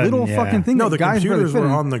of a this sudden, little yeah. fucking thing. No, that the guys barely computers fit were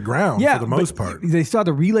in. on the ground for the most but part. They still had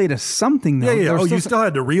to relay to something though. Yeah, yeah. There was Oh, you still- still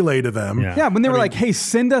had to relay to them. Yeah. Yeah, when they I were mean- like, "Hey,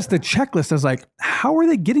 send us the checklist," I was like, "How are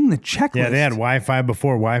they getting the checklist?" Yeah, they had Wi-Fi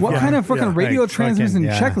before Wi-Fi. What kind of fucking Yeah. radio Like transmission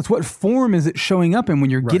fucking- yeah. checklist? What form is it showing up in when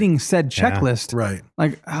you're getting said Yeah. checklist? Right.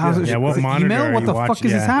 Like, how's it? Yeah, what is it monitor email? are What you the fuck watching?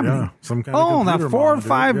 is this Yeah. happening? Yeah, some kind of Oh, that computer 4 or monitor,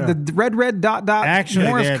 5, yeah. the red dot Actually,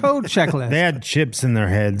 Morse they had- code checklist. They had chips in their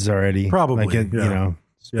heads already. Probably, Like it, yeah. You know,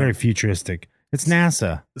 it's very futuristic. It's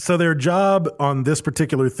NASA. So their job on this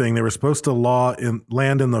particular thing, they were supposed to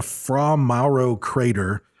land in the Fra Mauro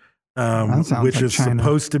crater, That sounds which like is China.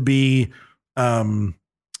 supposed to be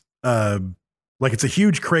like it's a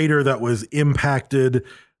huge crater that was impacted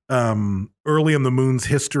early in the moon's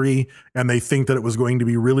history, and they think that it was going to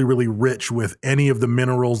be really, really rich with any of the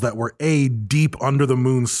minerals that were deep under the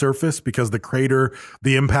moon's surface, because the crater,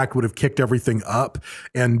 the impact would have kicked everything up,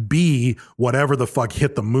 and B, whatever the fuck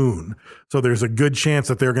hit the moon. So there's a good chance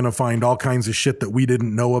that they're going to find all kinds of shit that we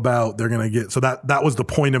didn't know about. They're going to get, so that was the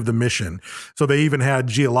point of the mission. So they even had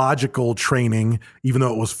geological training, even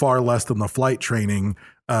though it was far less than the flight training.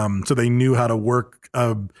 So they knew how to work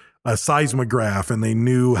a seismograph, and they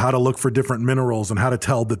knew how to look for different minerals and how to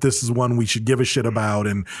tell that this is one we should give a shit about.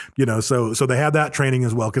 And, you know, so they had that training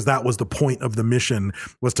as well, because that was the point of the mission,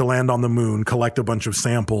 was to land on the moon, collect a bunch of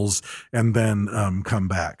samples, and then come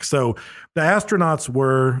back. So the astronauts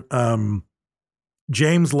were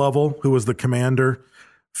James Lovell, who was the commander,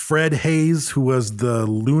 Fred Hayes, who was the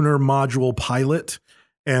lunar module pilot,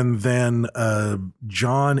 and then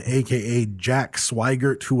John, aka Jack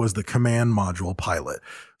Swigert, who was the command module pilot.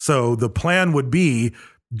 So the plan would be,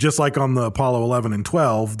 just like on the Apollo 11 and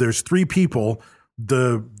 12, there's 3 people.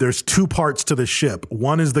 There's 2 parts to the ship.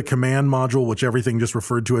 One is the command module, which everything just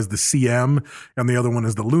referred to as the CM, and the other one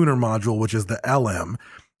is the lunar module, which is the LM.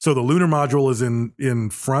 So the lunar module is in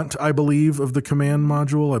front, I believe, of the command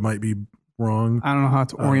module. I might be wrong. I don't know how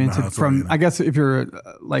it's I don't know oriented how it's from. oriented. I guess if you're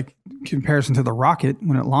like comparison to the rocket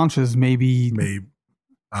when it launches, maybe. Maybe,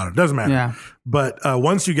 I don't know. It doesn't matter. Yeah. But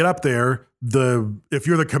once you get up there, if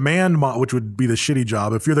you're the command which would be the shitty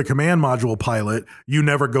job, if you're the command module pilot, you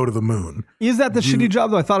never go to the moon. Is that the shitty job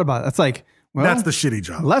though? I thought about it. That's like, well, That's the shitty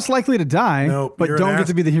job. less likely to die, Nope, but you're don't an get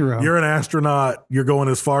to be the hero. You're an astronaut. You're going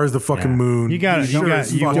as far as the fucking moon. You got sure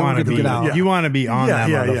as you fuck want to get to be get out. you want to be on that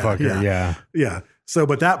motherfucker. Yeah. Yeah. So,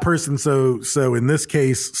 but that person, so in this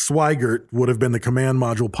case, Swigert would have been the command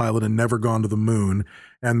module pilot and never gone to the moon.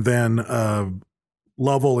 And then,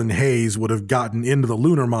 Lovell and Hayes would have gotten into the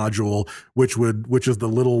lunar module, which is the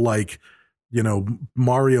little, like, you know,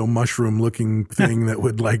 Mario mushroom looking thing that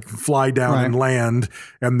would like fly down and land.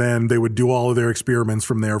 And then they would do all of their experiments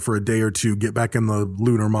from there for a day or two, get back in the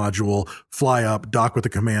lunar module, fly up, dock with the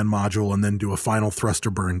command module, and then do a final thruster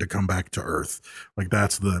burn to come back to Earth. Like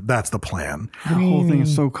that's the plan. The whole thing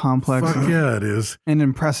is so complex Fuck yeah, it is. and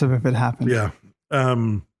impressive if it happens. Yeah.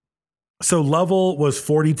 So Lovell was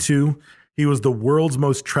 42. He was the world's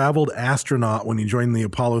most traveled astronaut when he joined the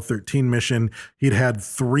Apollo 13 mission. He'd had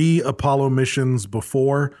 3 Apollo missions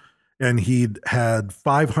before, and he'd had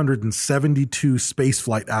 572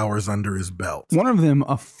 spaceflight hours under his belt. One of them,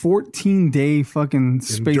 a 14-day fucking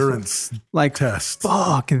space Endurance like test.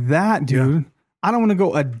 Fuck that, dude. I don't want to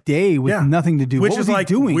go a day with nothing to do. Which what is was he like,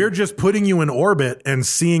 doing? we're just putting you in orbit and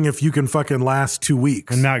seeing if you can fucking last 2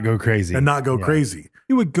 weeks. And not go crazy. Crazy.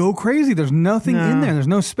 He would go crazy. There's nothing in there. There's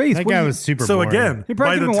no space. That What guy do you- was super So boring. again, He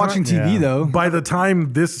probably by the been watching time- TV though. By the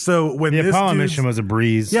time this, so when the this Apollo dude's- mission was a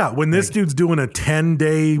breeze. Yeah, when this dude's doing a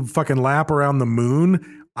 10-day fucking lap around the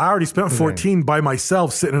moon, I already spent 14 by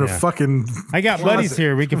myself sitting in a Yeah. fucking. I got closet. buddies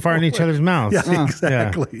here. We can fart in each other's mouths. Yeah,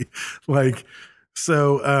 exactly. Like,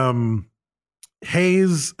 so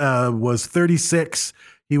Hayes was 36.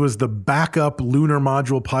 He was the backup lunar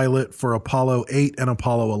module pilot for Apollo 8 and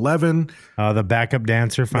Apollo 11. The backup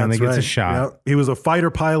dancer finally That's gets a right. shot. Yep. He was a fighter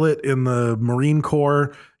pilot in the Marine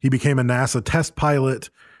Corps. He became a NASA test pilot.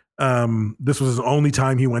 This was his only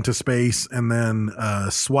time he went to space. And then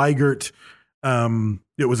Swigert,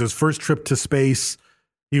 it was his first trip to space.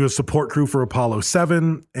 He was support crew for Apollo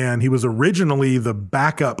 7, and he was originally the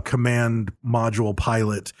backup command module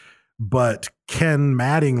pilot. But Ken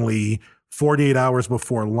Mattingly, 48 hours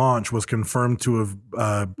before launch, was confirmed to have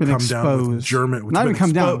Been come down with exposed. German. Not even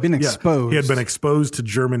come down, been exposed. He had been exposed to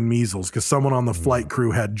German measles because someone on the flight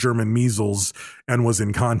crew had German measles and was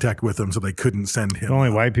in contact with him, so they couldn't send him. Only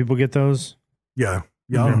white people get those? Yeah.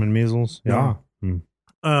 German measles? Yeah.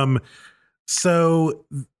 So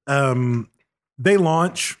they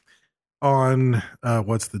launch on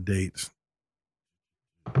what's the date?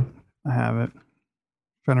 I have it.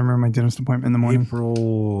 Trying to remember my dentist appointment in the morning.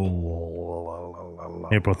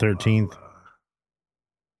 April 13th.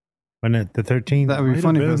 Wasn't it the 13th? That would be Might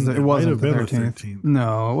funny have because been- it it might wasn't have the been the 13th. 13th.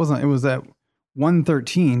 No, it wasn't. It was at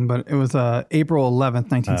 1/13, but it was April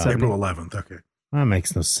 11th, 1970. April 11th. Okay. That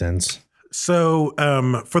makes no sense. So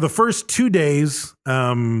for the first 2 days,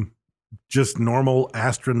 just normal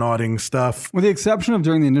astronauting stuff. With the exception of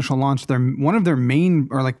during the initial launch, one of their main,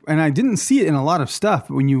 and I didn't see it in a lot of stuff,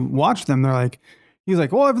 but when you watch them, they're like, he's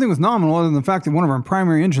like, well, everything was nominal other than the fact that one of our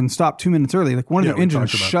primary engines stopped 2 minutes early. Like one of Yeah, their we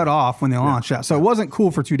engines talked about shut that. off when they launched. Yeah. So it wasn't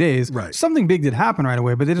cool for 2 days. Right. Something big did happen right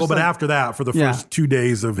away, but they just Well, but like, after that, for the Yeah. first 2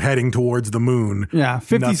 days of heading towards the moon,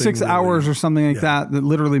 56 nothing hours really- or something like that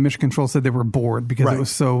literally Mission Control said they were bored because Right. it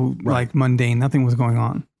was so like mundane. Nothing was going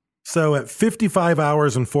on. So at 55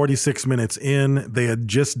 hours and 46 minutes in, they had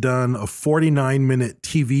just done a 49-minute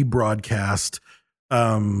TV broadcast,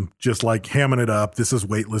 just like hamming it up. This is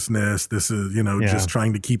weightlessness. This is, just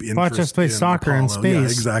trying to keep interest. Watch us play in soccer in Apollo. Yeah,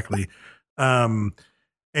 space. exactly.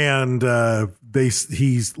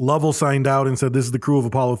 He's level signed out and said, this is the crew of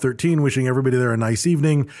Apollo 13, wishing everybody there a nice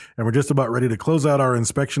evening. And we're just about ready to close out our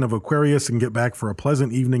inspection of Aquarius and get back for a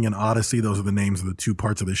pleasant evening in Odyssey. Those are the names of the two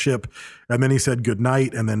parts of the ship. And then he said good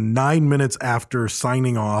night. And then 9 minutes after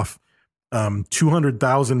signing off,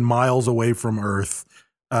 200,000 miles away from Earth,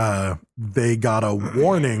 they got a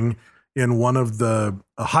warning in one of a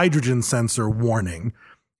hydrogen sensor warning.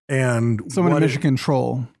 And Someone what in it- Mission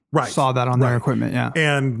Control Right. saw that on their Right. equipment. Yeah.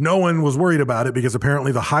 And no one was worried about it because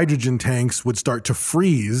apparently the hydrogen tanks would start to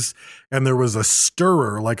freeze and there was a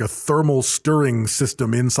stirrer, like a thermal stirring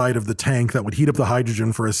system inside of the tank that would heat up the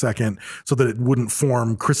hydrogen for a second so that it wouldn't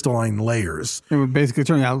form crystalline layers. It would basically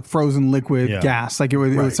turn out frozen liquid Yeah. gas. Like it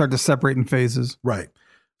would Right. start to separate in phases. Right.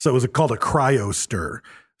 So it was called a cryo stir.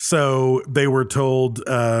 So they were told,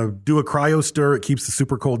 do a cryo stir. It keeps the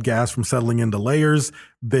super cold gas from settling into layers.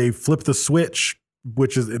 They flip the switch,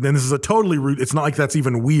 which is, and then this is a totally it's not like that's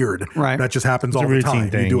even weird. Right. That just happens It's a all the routine time.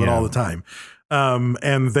 thing, You do it yeah. all the time.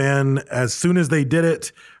 And then as soon as they did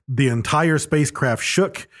it, the entire spacecraft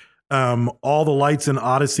shook. All the lights in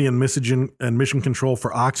Odyssey and mission control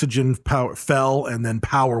for oxygen power fell, and then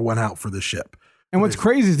power went out for the ship. And what's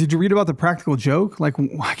crazy is, did you read about the practical joke? Like,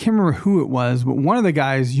 I can't remember who it was, but one of the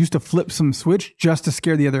guys used to flip some switch just to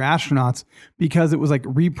scare the other astronauts because it was like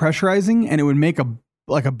repressurizing and it would make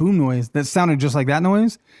a boom noise that sounded just like that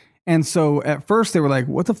noise. And so at first they were like,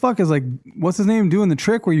 what the fuck is like, what's his name doing the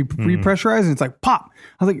trick where you repressurize and it's like pop.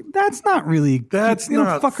 I was like, that's not really, That's you don't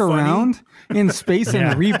not fuck funny. around in space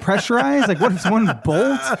Yeah. and repressurize. Like what is one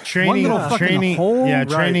bolt? one little fucking hole? Yeah,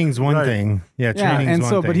 training's one right. thing. Yeah, Yeah, training's and one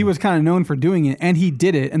so, thing. but he was kind of known for doing it, and he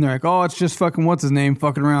did it. And they're like, "Oh, it's just fucking what's his name,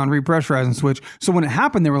 fucking around, repressurizing switch." So when it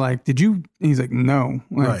happened, they were like, "Did you?" And he's like, "No,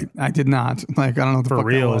 like, Right. I did not. Like, I don't know what the for fuck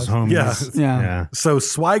reals, that was." homies. Yeah. Yeah. So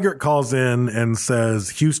Swigert calls in and says,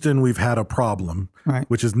 Houston, we've had a problem, Right.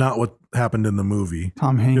 which is not what happened in the movie.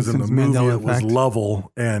 Tom Hanks Because in the and movie, Mandela it was effect.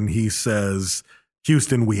 Lovell, and he says,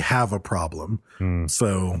 Houston, we have a problem.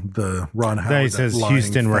 So the Ron Howard Then he says, lying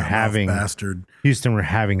Houston, we're fat-mouthed having bastard. Houston, we're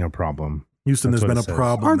having a problem. Houston, That's there's what been a it says.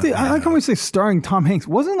 problem. Aren't they? that I like how we say starring Tom Hanks.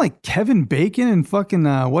 Wasn't like Kevin Bacon and fucking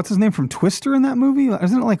what's his name from Twister in that movie?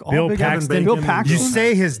 Isn't it like all Bill big Paxton. Bill Bacon. Paxton. You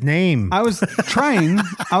say his name. I was trying.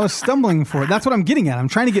 I was stumbling for it. That's what I'm getting at. I'm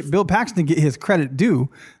trying to get Bill Paxton to get his credit due.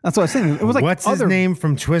 That's what I was saying. It was like What's his other- name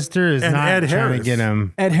from Twister is And not Ed trying Harris. to get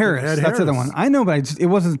him. Ed Harris. Ed That's the other Harris. one. I know, but it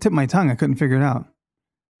wasn't the tip of my tongue. I couldn't figure it out.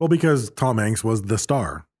 Well, because Tom Hanks was the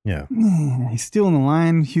star. Yeah. He's stealing the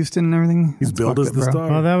line, Houston and everything. He's That's billed fucked as up, the bro. star.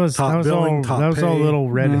 Well, that was Top billing, all. top That was all pay. little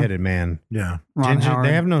redheaded man. Yeah, Ron Ginger, Howard.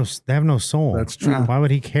 they have no soul. That's true. Yeah. Why would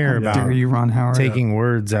he care Yeah. about Dare you, Ron Howard? taking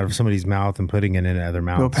words out of somebody's mouth and putting it in other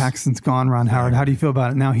mouths? Bill Paxton's gone. Ron Howard. How do you feel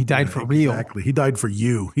about it now? He died for real. Exactly. He died for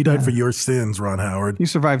you. He died for your sins, Ron Howard. He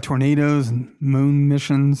survived tornadoes and moon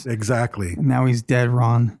missions, Exactly. and now he's dead.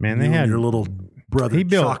 Ron. Man, You they and had your little brother he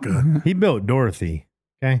built Chaka. he built Dorothy.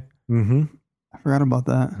 Okay. Mm-hmm. I forgot about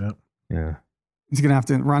that. Yep. Yeah. He's gonna have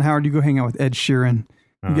to. Ron Howard, you go hang out with Ed Sheeran.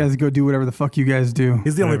 You guys go do whatever the fuck you guys do.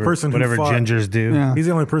 He's the only person who whatever fought. gingers do. Yeah. He's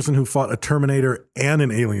the only person who fought a Terminator and an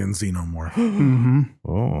alien xenomorph. Mm-hmm.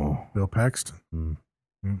 Oh, Bill Paxton.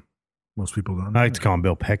 Mm. Most people don't. I like to call him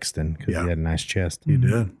Bill Paxton because Yeah. he had a nice chest. He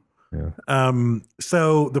did. Yeah.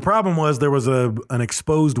 So the problem was there was an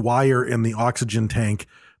exposed wire in the oxygen tank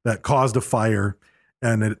that caused a fire,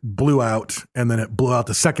 and it blew out, and then it blew out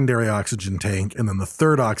the secondary oxygen tank, and then the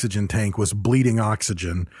third oxygen tank was bleeding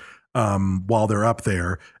oxygen while they're up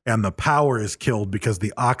there, and the power is killed because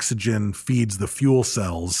the oxygen feeds the fuel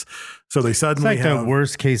cells. So they It's suddenly like have the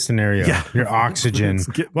worst case scenario. Yeah. Your oxygen. It's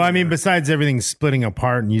getting Well, I mean, there. besides everything splitting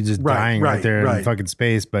apart and you just Right, dying right, right, there in right. fucking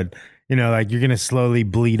space, but you know, like you're gonna slowly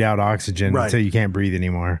bleed out oxygen Right. until you can't breathe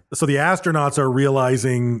anymore. So the astronauts are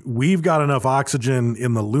realizing we've got enough oxygen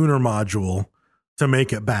in the lunar module to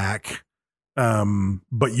make it back.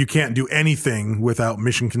 But you can't do anything without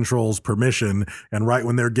Mission Control's permission. And right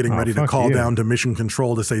when they're getting Oh, ready to fuck call you. down to Mission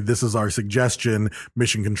Control to say, this is our suggestion,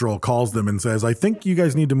 Mission Control calls them and says, I think you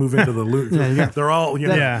guys need to move into the lunar. Yeah, you got- They're all, you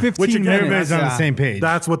know, Yeah. 15 which again, minutes. Everybody's on the Yeah. same page.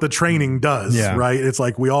 that's what the training does, Yeah. right? It's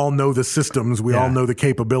like we all know the systems, we all Yeah. know the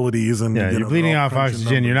capabilities, and Yeah, you you're know, bleeding they're all off crunching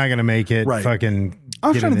oxygen. You're numbers. not gonna make it. Right. Fucking. I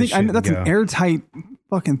was get trying in to this think. I shit know that's and an go. airtight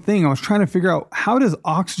fucking thing. I was trying to figure out how does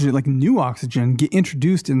oxygen, like new oxygen, get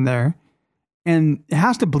introduced in there, and it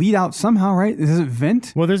has to bleed out somehow, right? Does it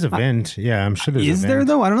vent? Well, there's a vent. Yeah, I'm sure there's. Is a there vent.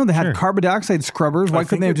 though? I don't know. They had Sure. carbon dioxide scrubbers. Why I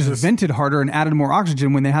couldn't they have think it just just- vented harder and added more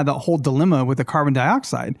oxygen when they had that whole dilemma with the carbon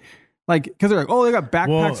dioxide? Like, because they're like, oh, they got backpacks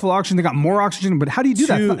Well, full of oxygen. They got more oxygen, but how do you do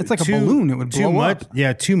that? It's like a balloon. It would blow too much, up.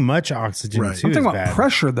 Yeah, too much oxygen Right. too I'm talking is about bad.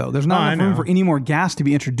 pressure, though. There's No, not I enough room know. for any more gas to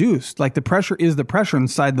be introduced. Like the pressure is the pressure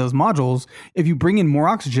inside those modules. If you bring in more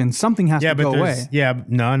oxygen, something has Yeah, to but go there's away. yeah,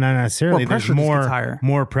 no, not necessarily. Or There's pressure just gets higher.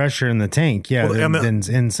 more pressure in the tank. Yeah, Well, and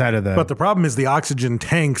than inside of the. But the problem is the oxygen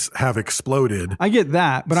tanks have exploded. I get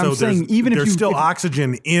that, but I'm So saying there's- even if there's you still if-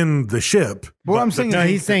 oxygen in the ship. What but I'm the saying is- no,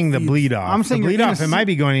 tanks he's saying the feed- bleed off. I'm saying the bleed you're in off. a It might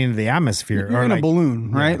be going into the atmosphere. you're or in a like-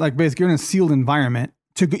 balloon, right? Like basically you're in a sealed environment.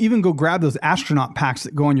 To even go grab those astronaut packs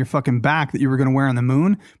that go on your fucking back that you were going to wear on the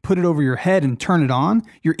moon, put it over your head and turn it on,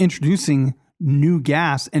 you're introducing new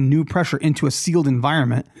gas and new pressure into a sealed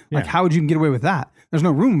environment. Like, Yeah. how would you even get away with that? There's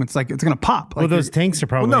no room. It's like, it's going to pop. Well, Like, those tanks are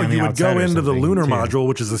probably. Well, no, on the you would outside go or into the something, lunar too. module,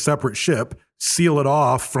 which is a separate ship, seal it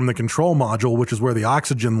off from the control module, which is where the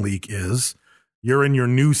oxygen leak is. You're in your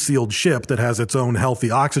new sealed ship that has its own healthy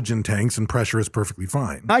oxygen tanks, and pressure is perfectly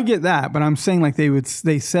fine. I get that, but I'm saying like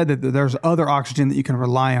they said that there's other oxygen that you can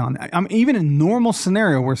rely on. I'm even in a normal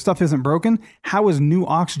scenario where stuff isn't broken. How is new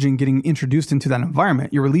oxygen getting introduced into that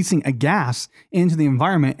environment? You're releasing a gas into the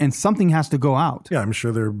environment, and something has to go out. Yeah, I'm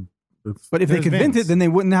sure they're. But if they There's could vent vents. it, then they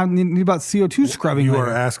wouldn't have need about CO2 scrubbing. You later. are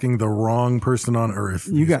asking the wrong person on Earth.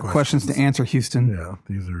 You these got questions to answer, Houston. Yeah,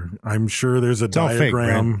 these are. I'm sure there's a all fake,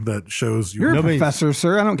 diagram that shows you. You're a Nobody's- professor,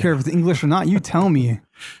 sir. I don't care if it's English or not. You tell me.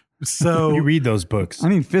 So You read those books. I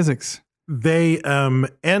need physics. they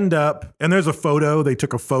end up, and there's a photo. They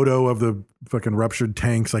took a photo of the fucking ruptured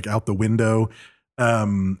tanks like out the window,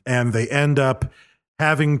 and they end up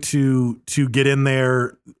having to get in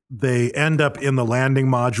there. They end up in the landing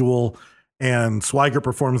module, and Swigert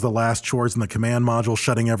performs the last chores in the command module,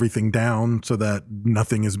 shutting everything down so that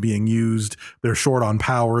nothing is being used. They're short on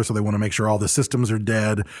power, so they want to make sure all the systems are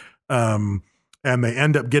dead. And they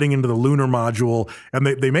end up getting into the lunar module, and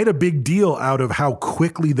they made a big deal out of how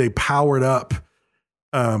quickly they powered up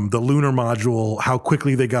the lunar module, how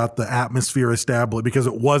quickly they got the atmosphere established, because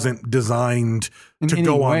it wasn't designed In to any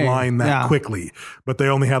go way. online that Yeah. quickly. But they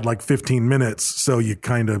only had like 15 minutes, so you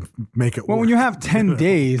kind of make it Well, work. when you have 10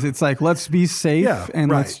 days, it's like, let's be safe Yeah, and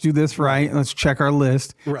right. let's do this right. Let's check our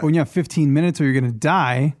list. Right. But when you have 15 minutes or you're going to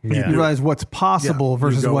die, Yeah. you realize what's possible Yeah, you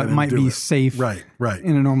versus go what in and might do be it. safe Right.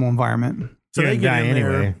 in a normal environment. So You're they gonna get die in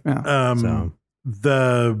anyway. there. So.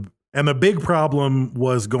 The big problem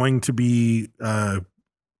was going to be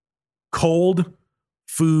cold,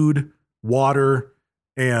 food, water,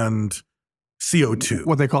 and CO2.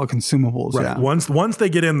 What they call consumables. Right. Yeah. Once they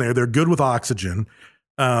get in there, they're good with oxygen,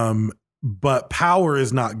 but power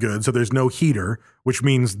is not good. So there's no heater, which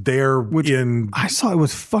means I saw it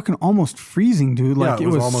was fucking almost freezing, dude. Like Yeah, it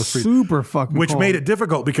was almost freezing. super fucking which cold. made it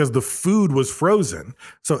difficult because the food was frozen.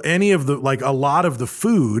 So a lot of the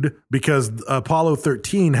food, because Apollo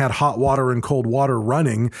 13 had hot water and cold water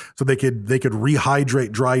running, so they could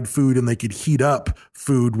rehydrate dried food and they could heat up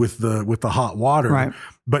food with the hot water. Right.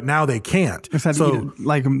 But now they can't. Just had to eat it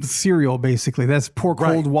like cereal, basically. That's pour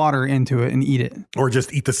cold water into it and eat it. Or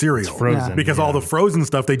just eat the cereal. It's frozen. Because all the frozen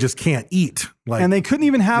stuff they just can't eat. Like, And they couldn't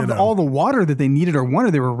even have you know. all the water that they needed or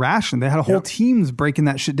wanted. They were rationed. They had a whole teams breaking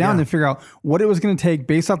that shit down Yeah. to figure out what it was going to take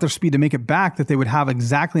based off their speed to make it back, that they would have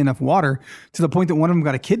exactly enough water, to the point that one of them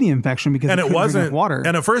got a kidney infection because and they it couldn't drink wasn't enough water.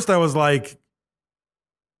 And at first I was like,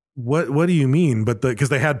 what do you mean? But because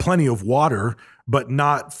they had plenty of water, but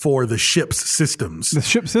not for the ship's systems. The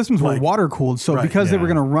ship systems were Like- water cooled. So Right, because they yeah. were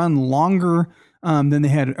going to run longer than they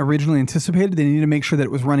had originally anticipated, they needed to make sure that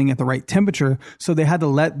it was running at the right temperature. So they had to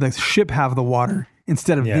let the ship have the water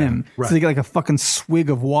instead of Yeah, them. right. So they get like a fucking swig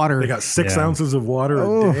of water. They got 6 Yeah. ounces of water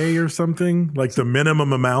a day or something, like the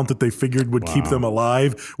minimum amount that they figured would keep them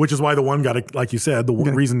alive, which is why the one got, like you said, the Got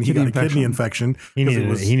a reason he got kidney a kidney infection. He 'cause needed- it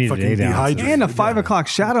was he needed fucking 8 ounces. dehydrated. And a 5 o'clock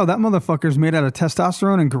shadow, that motherfucker's made out of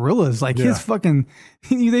testosterone and gorillas. Like Yeah. his fucking,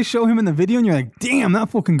 they show him in the video and you're like, damn, that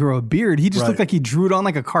fool can grow a beard. He just Right. looked like he drew it on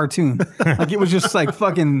like a cartoon. Like it was just like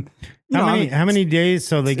fucking, How many days?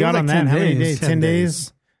 So they It got was on like that. 10 How many days. days? 10 10 days.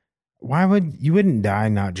 days? Why you wouldn't die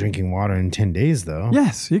not drinking water in 10 days though?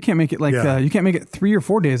 Yes, you can't make it like, Yeah. you can't make it 3 or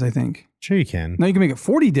 4 days, I think. Sure you can. No, you can make it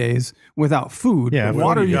 40 days without food. Yeah, But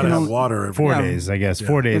water, you you gotta can have only, water. every 4 Yeah. days, I guess. Yeah.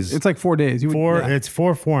 4 days. it's like 4 days. You would- four. yeah. It's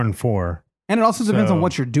 4, 4, and 4. And it also depends So- on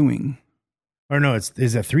what you're doing. Or no, is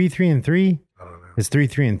it 3, 3, and 3? I don't know. It's 3,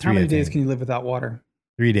 3, and 3. How many I days think. can you live without water?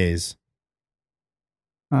 3 days.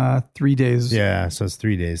 3 days. Yeah, so it's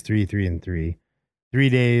 3 days. 3, 3, and 3. 3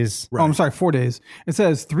 days. Oh, I'm sorry, 4 days. It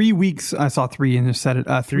says 3 weeks. I saw 3 and just said it.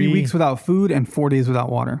 3 Three. weeks without food and 4 days without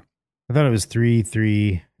water. I thought it was 3,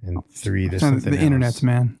 3, and 3. There's So something the else. internet's,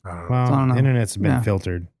 man. I don't know. Well, I don't know. the internet's been Yeah.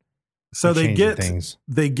 filtered. So They're they changing get things.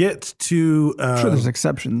 to I'm sure there's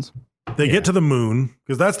exceptions. they get to the moon,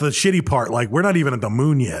 because that's the shitty part. Like, we're not even at the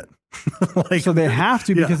moon yet. Like, So they have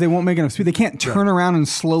to Yeah. because they won't make enough speed. They can't turn around and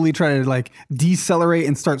slowly try to like decelerate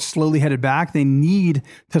and start slowly headed back. They need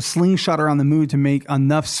to slingshot around the moon to make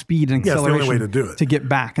enough speed and Yeah, it's the acceleration only way to do it. to get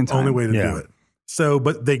back in time. only way to Yeah. do it. So,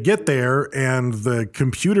 but they get there, and the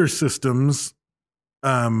computer systems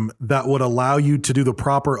that would allow you to do the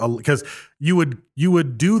proper, because you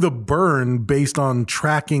would do the burn based on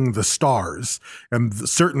tracking the stars, and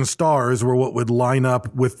certain stars were what would line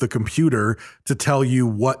up with the computer to tell you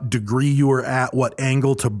what degree you were at, what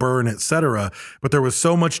angle to burn, etc. But there was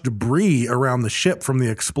so much debris around the ship from the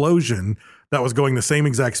explosion that was going the same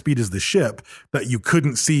exact speed as the ship that you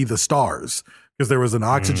couldn't see the stars. Because there was an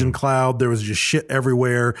oxygen cloud, there was just shit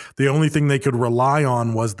everywhere. The only thing they could rely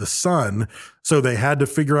on was the sun. So they had to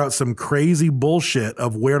figure out some crazy bullshit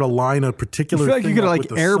of where to line a I particular feel like you thing could up like with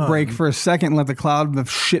the air sun. brake for a second, and let the cloud of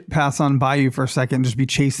shit pass on by you for a second, and just be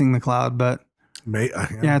chasing the cloud. But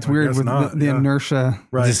yeah, it's weird guess with not, the yeah. inertia.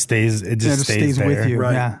 Right. It just stays. It just, Yeah, stays with there. you.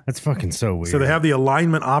 Right. Yeah. That's fucking so weird. So they have the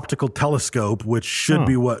alignment optical telescope, which should Huh.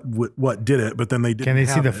 be what did it, but then they didn't. Can they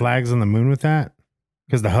see have the it. flags on the moon with that?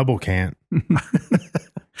 Because the Hubble can't.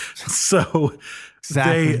 So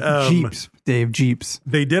Exactly. they Jeeps, Dave. Jeeps.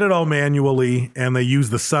 they did it all manually, and they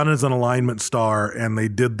used the sun as an alignment star, and they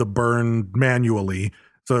did the burn manually.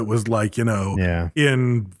 So it was like, Yeah.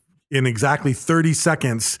 in exactly 30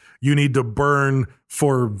 seconds, you need to burn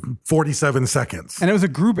for 47 seconds. And it was a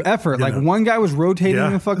group effort. Like know. one guy was rotating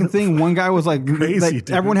Yeah. the fucking thing. One guy was like, Crazy, like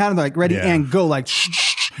dude. everyone had like ready Yeah. and go. Like, shh,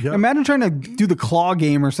 shh, shh. Yep. Imagine trying to do the claw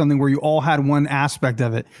game or something where you all had one aspect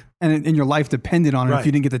of it, and your life depended on it Right. if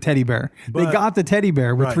you didn't get the teddy bear. They But- got the teddy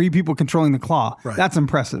bear with Right. 3 people controlling the claw. Right. That's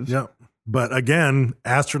impressive. Yep. But again,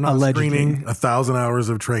 astronaut Allegedly. screening, 1,000 hours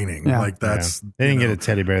of training. Yeah. Like that's, Yeah. They didn't get a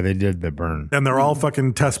teddy bear. They did the burn. and they're all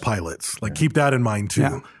fucking test pilots. Like, keep that in mind too.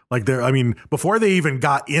 Yeah. Like, before they even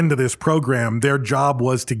got into this program, their job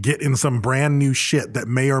was to get in some brand new shit that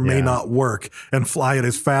may or may Yeah. not work and fly it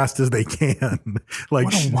as fast as they can. Like,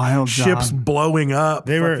 What a wild ships job. blowing up.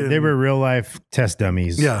 They fucking- were real life test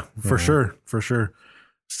dummies. Yeah, for sure.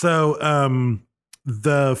 So,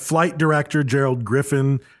 the flight director, Gerald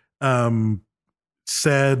Griffin,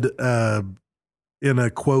 said in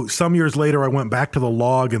a quote, "Some years later, I went back to the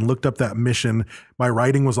log and looked up that mission. My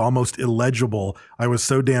writing was almost illegible. I was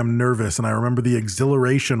so damn nervous, and I remember the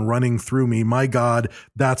exhilaration running through me. My God,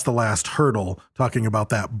 that's the last hurdle," talking about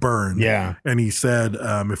that burn. Yeah. And he said,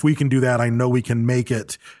 if we can do that, I know we can make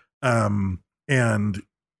it. And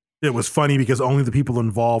it was funny because only the people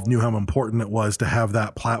involved knew how important it was to have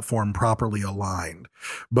that platform properly aligned.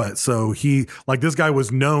 But so this guy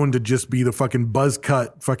was known to just be the fucking buzz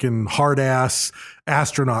cut, fucking hard ass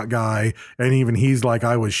astronaut guy. And even he's like,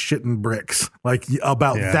 I was shitting bricks like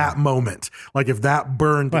about that moment. Like if that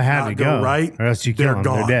burn did not go right, or else you kill they're them,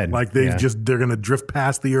 gone. they're dead. Like they're going to drift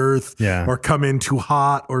past the earth or come in too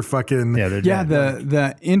hot or fucking. They're dead.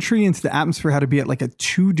 The entry into the atmosphere had to be at like a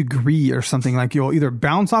 2 degree or something. Like you'll either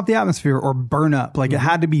bounce off the atmosphere or burn up. Like it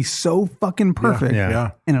had to be so fucking perfect.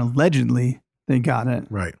 Yeah. And allegedly they got it.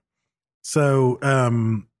 Right. So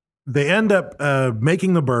they end up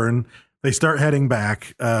making the burn. They start heading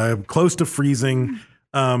back, close to freezing.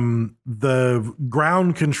 The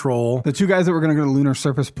ground control. The 2 guys that were going to go to the lunar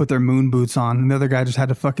surface put their moon boots on, and the other guy just had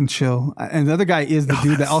to fucking chill. And the other guy is the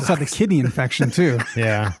dude that also had the kidney infection too.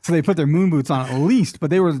 Yeah. So they put their moon boots on at least, but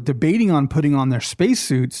they were debating on putting on their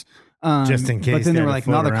spacesuits. Just in case. But then they were like,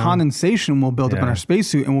 no, the condensation will build up in our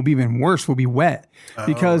spacesuit and will be even worse, will be wet.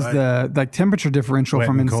 Because the temperature differential Wet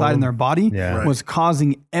from and inside in cold. their body Yeah. was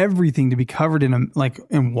causing everything to be covered in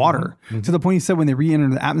in water. To the point he said when they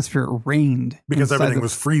re-entered the atmosphere, it rained. Because inside everything the-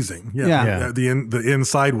 was freezing. Yeah. The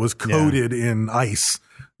inside was coated in ice.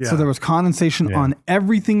 Yeah. So there was condensation on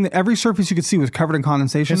everything. Every surface you could see was covered in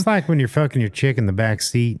condensation. It's like when you're fucking your chick in the back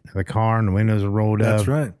seat of the car and the windows are rolled up. That's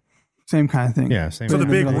right. Same kind of thing. Yeah, same. So the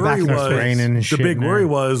big worry was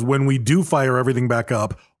was when we do fire everything back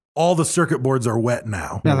up, all the circuit boards are wet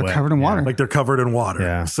now. Yeah, they're covered in water. Like they're covered in water.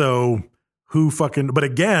 Yeah. So but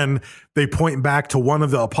again, they point back to one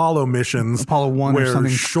of the Apollo missions, Apollo 1 or where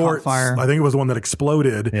something shorts, caught fire. I think it was the one that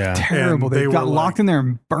exploded. Yeah. Terrible. And They got were locked in there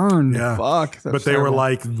and burned. Yeah. Fuck. But they were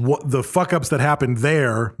like, what, the fuck ups that happened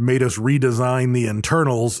there made us redesign the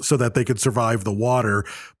internals so that they could survive the water.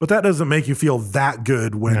 But that doesn't make you feel that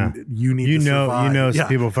good when you need to survive. some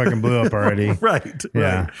people fucking blew up already. Right.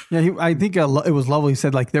 Yeah. Right. Yeah, I think it was lovely. He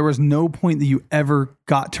said like there was no point that you ever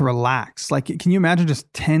got to relax. Like, can you imagine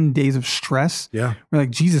just 10 days of stress? Yeah. We're like,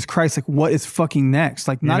 Jesus Christ, like what is fucking next?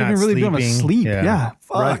 Like not You're even not really being able to sleeping. sleep. Yeah. Yeah.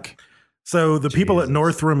 Fuck. Right. So the people at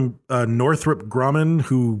Northrop Grumman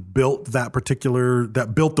who built that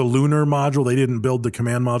built the lunar module, they didn't build the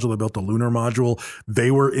command module, they built the lunar module.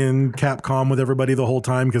 They were in Capcom with everybody the whole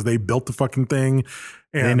time because they built the fucking thing.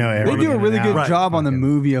 And They know They everything. do a really good Right. job on the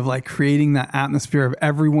movie of like creating that atmosphere of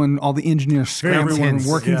everyone, all the engineers scrambling and intense.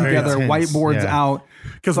 working Yeah, very together, intense. whiteboards Yeah. out.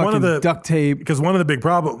 Because one of fucking the duct tape. Because one of the big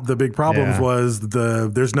problems Yeah. was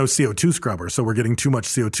there's no CO2 scrubber, so we're getting too much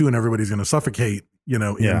CO2 and everybody's going to suffocate,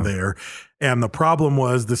 in there. And the problem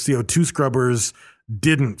was the CO2 scrubbers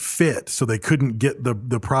didn't fit, so they couldn't get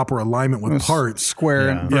the proper alignment with parts.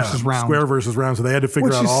 Square versus round. Square versus round. So they had to figure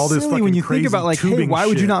Which out is all this silly fucking when you crazy think about like, hey, tubing why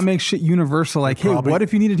would you shit. not make shit universal? Like, hey, Probably- what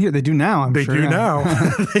if you need it here? They do now. I'm They sure. do yeah. now.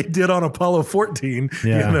 They did on Apollo 14,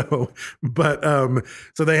 Yeah. But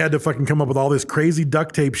so they had to fucking come up with all this crazy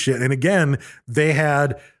duct tape shit. And again, they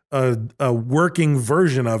had a working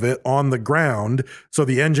version of it on the ground. So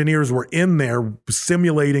the engineers were in there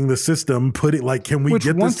simulating the system, can we Which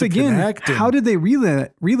get once this to again, connect? And- how did they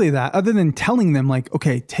relay that other than telling them like,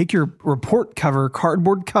 okay, take your report cover,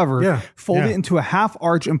 cardboard cover, fold Yeah. it into a half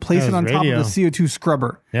arch and place That it was on top radio. of the CO2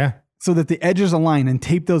 scrubber. Yeah. So that the edges align and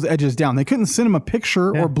tape those edges down. They couldn't send them a picture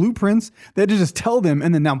or blueprints. They had to just tell them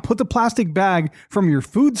and then now put the plastic bag from your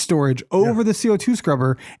food storage over the CO2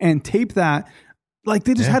 scrubber and tape that. Like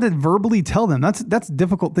they just had to verbally tell them. That's a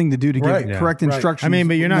difficult thing to do to Right. give correct instructions. I mean,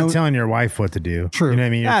 but you're not No- telling your wife what to do. True. You know what I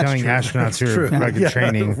mean? You're That's telling true. astronauts who are True. fucking Yeah,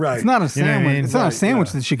 training. right. It's not a You know what I sandwich. mean? It's not a Right,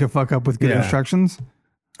 sandwich that she could fuck up with good Yeah. instructions.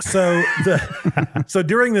 So so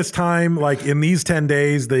during this time, like in these 10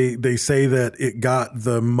 days, they say that it got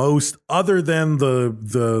the most, other than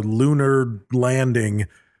the lunar landing,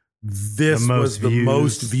 this was the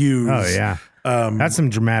most views. Oh yeah. That's some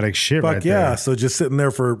dramatic shit Fuck right yeah. there. So just sitting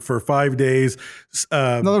there for 5 days,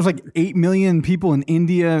 No, there's like 8 million people in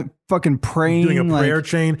India fucking praying. doing a prayer like,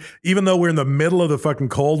 chain. Even though we're in the middle of the fucking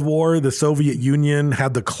Cold War, the Soviet Union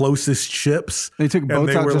had the closest ships. They took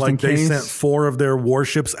boats out just in they case. sent 4 of their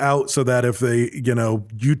warships out so that if they,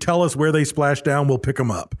 you tell us where they splash down, we'll pick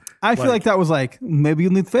them up. I feel like that was like, maybe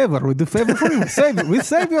you need favor. We do favor for you. We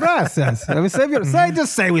save your ass. Yes. We save your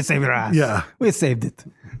just say we save your ass. Yeah. We saved it.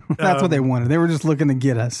 That's what they wanted. They were just looking to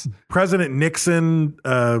get us. President Nixon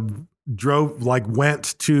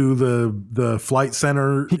went to the flight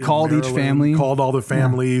center. He in called each Maryland, family. called all the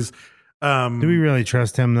families. Do we really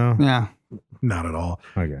trust him though? Yeah. Not at all.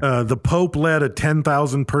 Okay. The Pope led a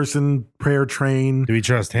 10,000 person prayer train. Do we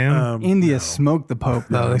trust him? India smoked the Pope,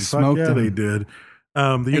 though. They smoked him. They did.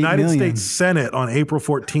 The United States Senate on April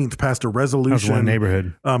 14th passed a resolution one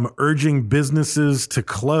neighborhood. Urging businesses to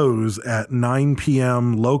close at 9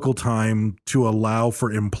 p.m. local time to allow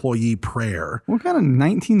for employee prayer. What kind of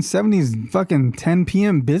 1970s fucking 10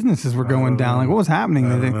 p.m. businesses were going down? Like, what was happening?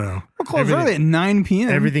 I don't know. What closed early at 9 p.m.?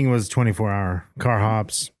 Everything was 24-hour. Car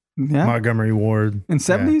hops. Yeah. Montgomery Ward. In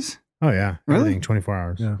 70s? Yeah. Oh, yeah. Really? Everything 24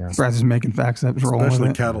 hours. Yeah. Brad's just making facts up. Just rolling Especially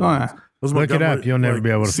with it. catalogs. Oh, yeah. Those Look it Montgomery- up. You'll never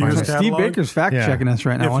be able to Sears find it. Steve catalog? Baker's fact checking us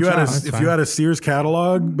right now. If Watch you had out. if you had a Sears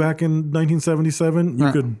catalog back in 1977, you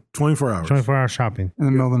Right. could 24 hours. 24-hour shopping. In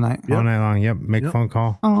the middle of the night. All night long. Yep. Make a phone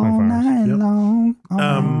call. 24 All hours. night long.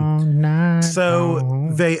 All night So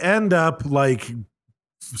long. they end up like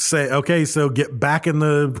say, okay, so get back in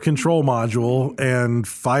the control module and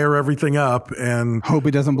fire everything up and Hope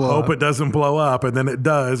it doesn't blow up. it doesn't blow up, and then it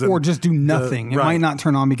does. And Or just do nothing. It right. might not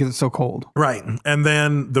turn on because it's so cold. Right. And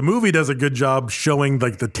then the movie does a good job showing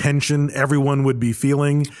like the tension everyone would be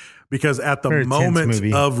feeling because at the Very tense moment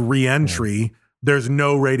movie. of reentry, there's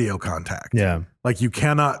no radio contact. Yeah. Like you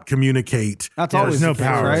cannot communicate. That's There's always no the case,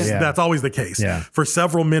 power, right? yeah. That's always the case. Yeah. For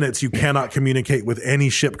several minutes, you cannot communicate with any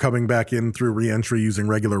ship coming back in through reentry using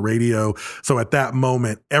regular radio. So at that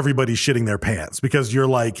moment, everybody's shitting their pants because you're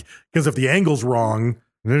like, because if the angle's wrong,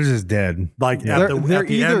 They're just dead. like Yeah. at They're, the, they're at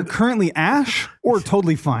the either end, currently ash or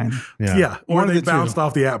totally fine. yeah, or One of they the two. bounced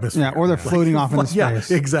off the atmosphere. Yeah, or they're floating off into Yeah, space.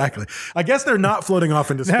 exactly. I guess they're not floating off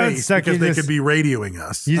into That would space suck. because You they just- could be radioing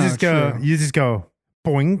us. You just go. true. You just go.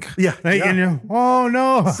 Boink. Yeah, Like, yeah. and you're, oh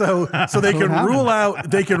no. So they can happened? rule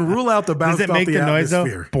out the bounce Does it off make the the noise though?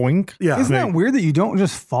 atmosphere. Boink. Yeah. Isn't that weird that you don't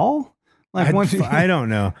just fall? Like once you, I don't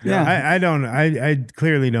know. Yeah. I don't. I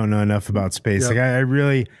clearly don't know enough about space. Yeah. Like I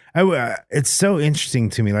really. It's so interesting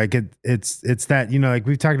to me. Like it's that, you know, like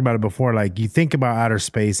we've talked about it before. Like you think about outer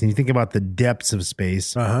space and you think about the depths of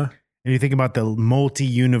space, Uh-huh. and you think about the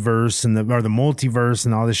multi-universe and the multiverse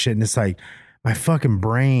and all this shit, and it's like my fucking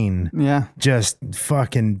brain yeah. just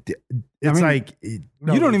fucking. It's mean, like You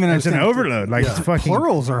don't even it's an understand. overload. Like it's fucking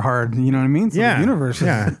Plurals are hard. You know what I mean? So yeah, the universe is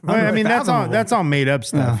yeah. Well, I mean, that's all. unfathomable. That's all made up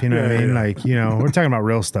stuff. Yeah. You know what I Yeah, mean? yeah. Like, you know, we're talking about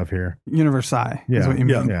real stuff here. Universi Yeah. is what you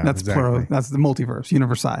mean. Yeah, That's exactly. plural. That's the multiverse.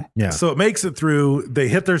 Universi. Yeah. So it makes it through. They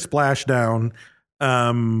hit their splashdown.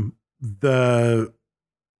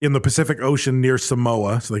 In the Pacific Ocean near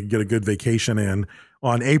Samoa, so they could get a good vacation in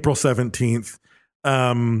on April 17th.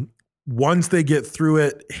 Once they get through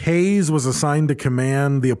it, Hayes was assigned to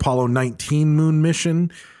command the Apollo 19 moon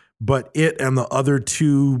mission, but it and the other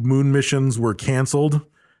two moon missions were canceled.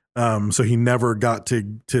 So he never got to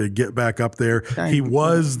get back up there. Dang. He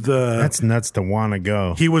was the That's nuts to want to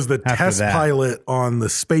go. he was the after test that. pilot on the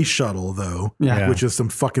space shuttle, though, Yeah. which is some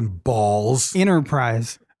fucking balls.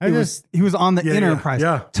 Enterprise. He was on the Yeah, yeah, Enterprise.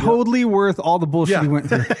 yeah. Totally worth all the bullshit Yeah. he went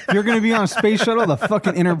through. If you're going to be on a space shuttle, the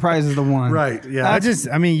fucking Enterprise is the one. Right. Yeah.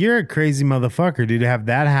 I mean, you're a crazy motherfucker, dude, to have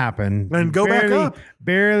that happen. And go back up.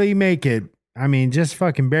 Barely make it. I mean, just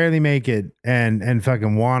fucking barely make it and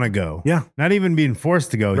fucking want to go. Yeah. Not even being forced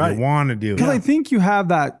to go. Right. You want to do it. Because I think you have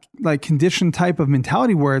that like conditioned type of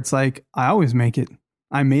mentality where it's like, I always make it.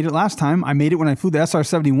 I made it last time. I made it when I flew the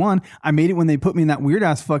SR-71. I made it when they put me in that weird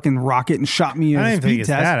ass fucking rocket and shot me I in a don't think speed it's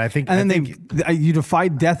test. that. I think- and I then you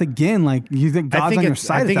defied death again. Like you think God's on your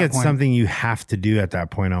side. I think at that it's point. something you have to do at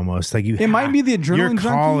that point almost. Like It might be the adrenaline Your junkie,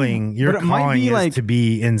 calling, your but it might calling be is like- to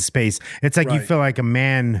be in space. It's like you Right. feel like a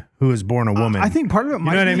man who was born a woman. I think part of it You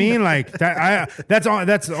might know what I be mean? Like that. That's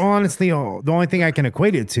honestly the only thing I can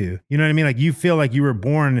equate it to. You know what I mean? Like you feel like you were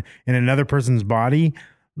born in another person's body.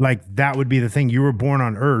 Like that would be the thing. You were born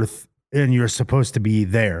on Earth and you're supposed to be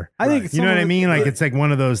there. I think You know what I mean? Like it's like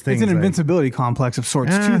one of those things. It's an like, invincibility complex of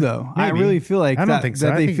sorts too, though. I maybe. really feel like I don't that, think so.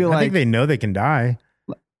 that they feel I like think they know they can die.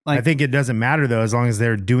 like I think it doesn't matter though, as long as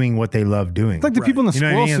they're doing what they love doing. it's like the people in the You know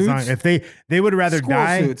squirrel what I mean? As suits. long- if they would rather Squirrel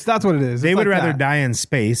die, suits. That's what it is. they It's would like rather that. die in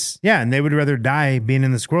space. Yeah, and they would rather die being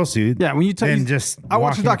in the squirrel suit. Yeah, when you tell than you just I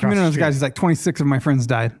watched a walking across documentary on the those guys. street. He's like 26 of my friends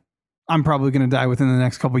died. I'm probably going to die within the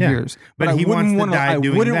next couple Yeah. years. But I he wouldn't wants to wanna- die I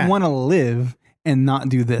doing wouldn't that. want to live and not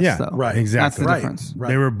do this. Yeah, though. right, exactly. That's the Right. difference. Right.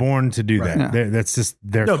 They were born to do that. Yeah. That's just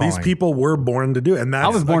their No, these calling. people were born to do it, and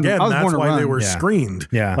that's was born to that's run. why they were Yeah. screened.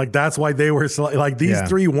 Yeah. like that's why they were like these Yeah.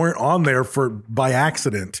 three weren't on there by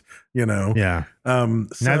accident. You know. Yeah. So,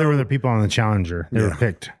 Neither were the people on the Challenger. They were Yeah,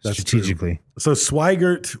 picked that's strategically. So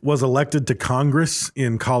Swigert was elected to Congress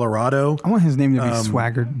in Colorado. I want his name to be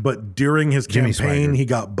Swaggered. But during his Jimmy campaign, Swaggart. he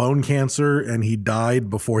got bone cancer and he died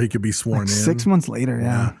before he could be sworn Like in. 6 months later,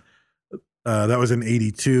 yeah. That was in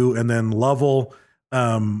 82. And then Lovell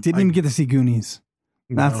Didn't even get to see Goonies.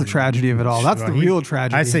 That's the tragedy of it all. That's the real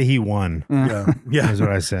tragedy. I say he won. Yeah. Is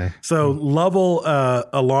what I say. So Lovell,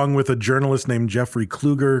 along with a journalist named Jeffrey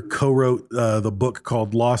Kluger, co-wrote the book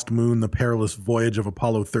called Lost Moon, The Perilous Voyage of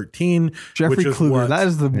Apollo 13. Jeffrey which is Kluger. That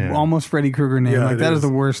is the almost Freddy Krueger name. Yeah, That is the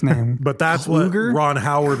worst name. But that's Kluger? what Ron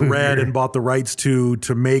Howard read and bought the rights to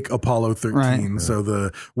make Apollo 13. Right.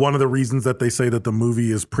 So one of the reasons that they say that the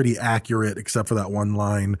movie is pretty accurate, except for that one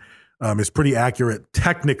line, is pretty accurate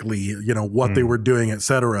technically, what they were doing, et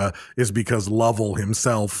cetera, is because Lovell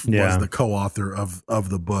himself was the co-author of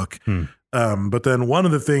the book. But then one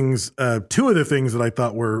of the things, two of the things that I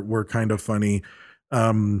thought were kind of funny,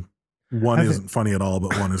 one isn't funny at all,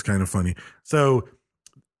 but one is kind of funny. So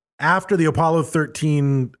after the Apollo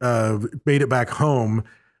 13 made it back home,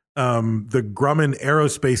 the Grumman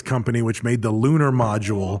Aerospace Company, which made the lunar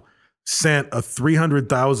module, sent a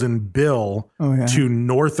 $300,000 bill to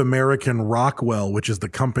North American Rockwell, which is the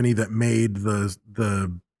company that made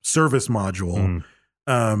the service module,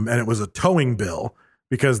 and it was a towing bill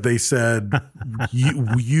because they said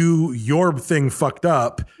your thing fucked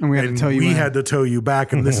up, and we had to tow you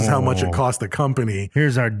back, and this is how much it cost the company.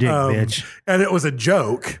 Here's our dick, bitch. And it was a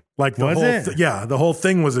joke. Like the the whole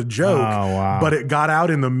thing was a joke. Oh, wow. But it got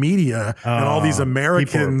out in the media, and all these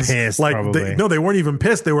Americans, people were pissed, they weren't even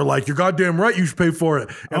pissed. They were like, "You're goddamn right, you should pay for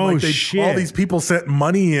it." And shit! All these people sent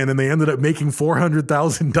money in, and they ended up making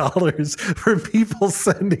 $400,000 for people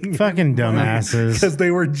sending fucking dumbasses because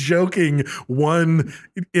they were joking one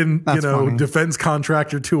funny. Defense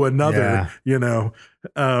contractor to another.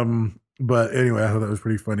 But anyway, I thought that was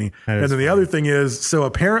pretty funny. And then the other thing is, so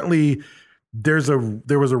apparently there was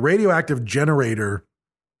a radioactive generator,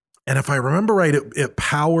 and if I remember right, it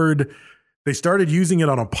powered. They started using it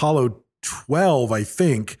on Apollo 12, I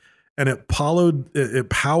think, and it powered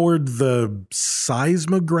the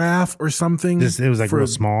seismograph or something. It was like real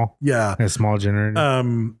small, a small generator.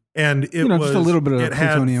 And it was just a little bit of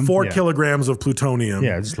plutonium. Had 4 kilograms of plutonium.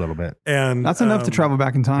 Yeah, just a little bit, and that's enough to travel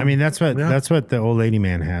back in time. I mean, that's what the old lady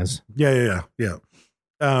man has. Yeah.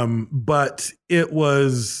 But it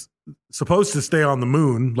was supposed to stay on the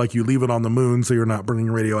moon, like you leave it on the moon, so you're not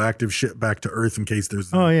bringing radioactive shit back to Earth in case there's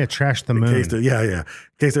trash the moon. In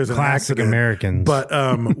case there's an classic accident. Americans. But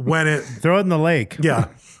when it throw it in the lake,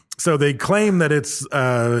 so they claim that it's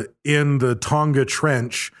in the Tonga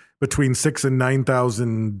Trench between 6,000 and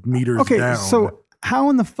 9,000 meters down. So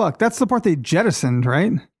how in the fuck? That's the part they jettisoned,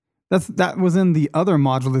 right? That was in the other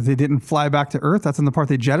module that they didn't fly back to Earth. That's in the part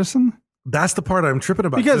they jettisoned. That's the part I'm tripping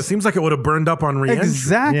about because it seems like it would have burned up on re-entry.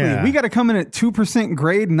 Exactly. Yeah. We got to come in at 2%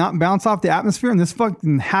 grade, not bounce off the atmosphere, and this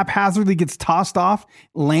fucking haphazardly gets tossed off,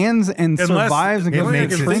 lands, and survives. And the only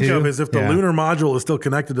thing I can think of is if the Yeah. lunar module is still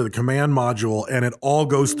connected to the command module and it all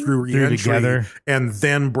goes through re-entry together. and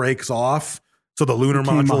then breaks off. So the lunar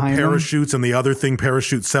module parachutes and the other thing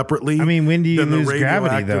parachutes separately. I mean, when do you lose the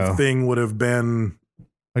gravity, radioactive though? thing would have been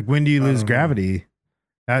like, when do you lose gravity?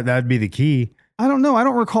 That'd be the key. I don't know. I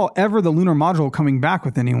don't recall ever the lunar module coming back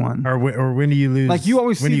with anyone. Or when do you lose? Like you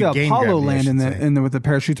always when see do the you gain Apollo gravity, I land should say. with the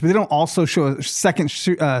parachutes, but they don't also show a second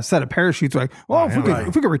set of parachutes. Like,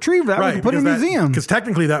 if we could retrieve that, we could put it in a museum. Because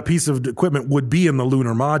technically that piece of equipment would be in the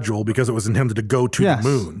lunar module because it was intended to go to the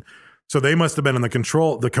moon. So they must have been in the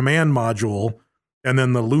command module. And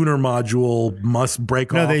then the lunar module must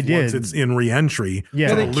break off once it's in re-entry. Yeah,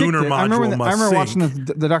 so they the lunar kicked it. module must I remember watching sink.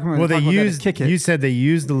 the documentary. Well, kick it. you said they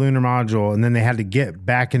used the lunar module, and then they had to get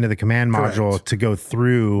back into the command module to go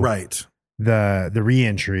through the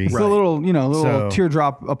re-entry. It's a little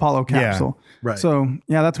teardrop Apollo capsule. Yeah, right. So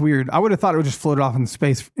that's weird. I would have thought it would just float off in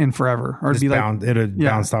space in forever, or it'd be it'd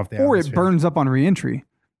bounce off the or atmosphere. it burns up on re-entry.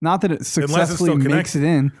 Not that it successfully makes it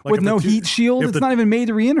in Like with if no the two- heat shield. if It's the- not even made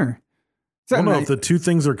to re-enter. Well, no, if the two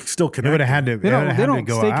things are still It connected. would have had to. They don't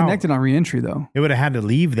go stay out. connected on re-entry though. It would have had to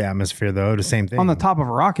leave the atmosphere though. The same thing On the top of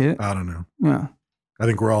a rocket. I don't know. Yeah, I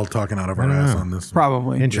think we're all talking out of our I don't ass know. on this.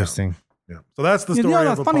 probably. Interesting. Yeah. So that's the You story.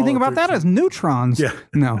 know, of the funny thing Apollo about that 13. is neutrons. Yeah.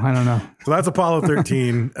 No, I don't know. So that's Apollo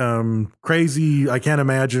 13. Crazy. I can't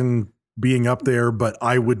imagine being up there, but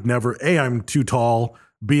I would never. A, I'm too tall.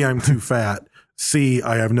 B, I'm too fat. C,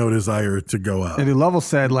 I have no desire to go up. And Lovell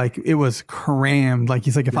said like it was crammed. Like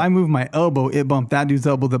he's like, if I move my elbow, it bumped that dude's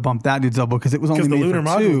elbow, that bumped that dude's elbow because it was only Because the made lunar for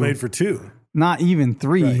module was two, made for 2. not even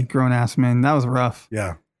 3. Right. Grown ass man, that was rough.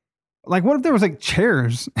 Yeah. Like, what if there was like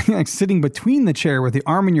chairs, like sitting between the chair with the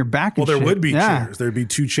arm in your back? Well, And there shit? would be Yeah. chairs. There'd be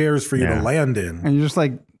 2 chairs for you to land in. and you're just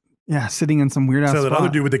like, sitting in some weird ass. So that spot. other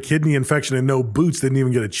dude with the kidney infection and no boots didn't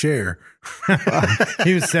even get a chair.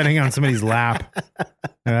 He was sitting on somebody's lap.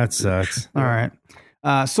 That sucks. All right.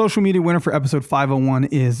 Social media winner for episode 501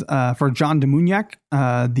 is for John Demoniak,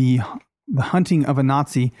 the The Hunting of a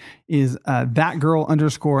Nazi is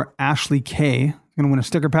 _Ashley K. Going to win a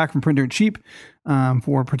sticker pack from Print Dirt Cheap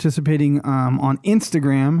for participating on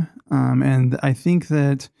Instagram. And I think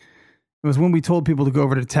that it was when we told people to go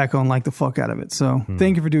over to Techo and like the fuck out of it. So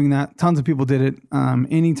thank you for doing that. Tons of people did it.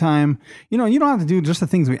 Anytime, you don't have to do just the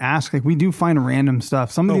things we ask. Like we do find random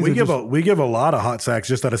stuff. Some of these we give a lot of hot sacks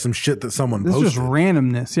just out of some shit that someone this posted. is just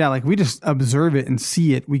randomness. Yeah, like we just observe it and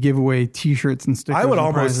see it. We give away T-shirts and stickers. I would and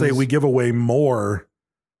almost say prizes. we give away more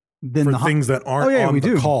Than for the hot- things that aren't on we the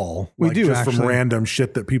do. call. We like do, just from actually. random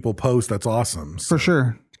shit that people post. That's awesome. For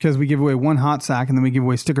sure. Because we give away one hot sack and then we give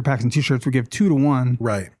away sticker packs and T-shirts. We give 2 to 1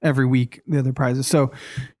 every week, the other prizes. So,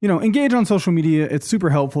 engage on social media. It's super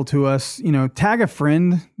helpful to us. Tag a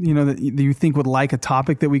friend, that you think would like a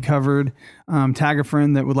topic that we covered. Tag a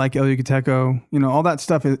friend that would like El Yucateco. All that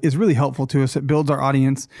stuff is really helpful to us. It builds our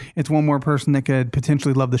audience. It's one more person that could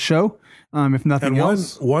potentially love the show. If nothing And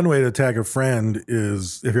else. one way to tag a friend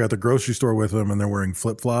is if you're at the grocery store with them and they're wearing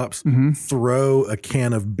flip-flops, Mm-hmm. throw a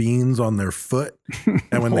can of beans on their foot.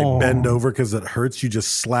 And when they bend over because it hurts, you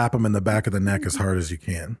just slap them in the back of the neck as hard as you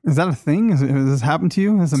can. Is that a thing? Has this happened to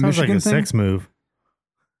you? Is it a Sounds Michigan like a thing? sex move.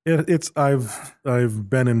 I've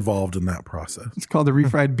been involved in that process. It's called the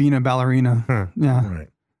refried bean ballerina. Yeah. Right.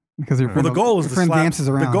 Because your friend, Well, the goal is your to friend slap, dances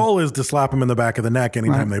around. The goal is to slap them in the back of the neck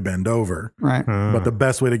anytime Right. they bend over. Right. But the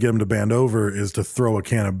best way to get them to bend over is to throw a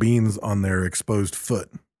can of beans on their exposed foot.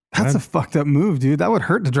 That's a fucked up move, dude. That would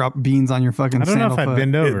hurt to drop beans on your fucking I don't know sandal if I'd foot.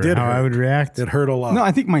 bend over. It did how hurt. I would react. It hurt a lot. No,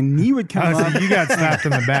 I think my knee would come up. You got slapped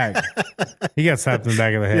in the back. He got slapped in the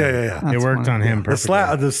back of the head. Yeah. It That's worked funny. on him The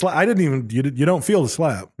perfectly. slap. I didn't even. You don't feel the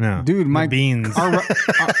slap. No, Dude, the my beans.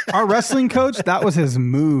 Our wrestling coach, that was his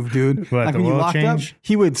move, dude. What, like the when you oil locked change? up,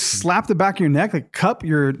 he would slap the back of your neck, like cup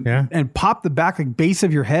your and pop the back like base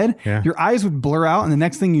of your head. Yeah. Your eyes would blur out, and the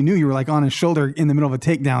next thing you knew, you were like on his shoulder in the middle of a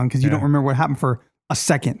takedown because you don't remember what happened for a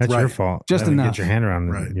second. That's your fault. Just Let me enough. Get your hand around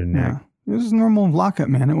your neck. Yeah. It was normal lockup,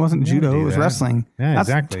 man. It wasn't You don't judo. do It was that. wrestling. Yeah, That's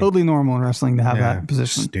exactly. totally normal in wrestling to have Yeah. that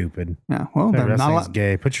position. Stupid. Yeah. Well, That they're not wrestling's allowed.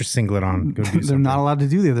 gay. Put your singlet on. Go do They're something. not allowed to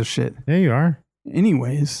do the other shit. Yeah, you are.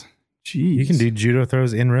 Anyways, geez. You can do judo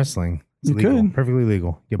throws in wrestling. It's You legal. could. Perfectly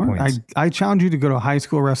legal. Get points. I challenge you to go to high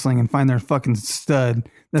school wrestling and find their fucking stud.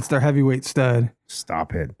 That's their heavyweight stud.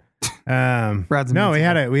 Stop it. Brad's No,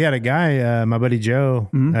 amazing. we had a guy, my buddy Joe,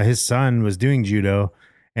 his son was doing judo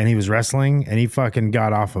and he was wrestling and he fucking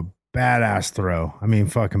got off a badass throw. I mean,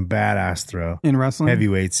 fucking badass throw. In wrestling?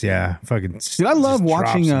 Heavyweights, yeah. Fucking Dude, I love just drops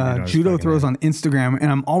watching him, you know, his judo fucking throws head. on Instagram,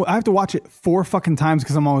 and I have to watch it 4 fucking times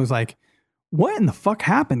because I'm always like, what in the fuck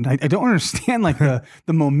happened? I don't understand like the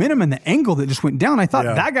momentum and the angle that just went down. I thought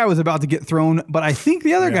that guy was about to get thrown, but I think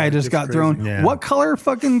the other guy just got thrown. Yeah. What color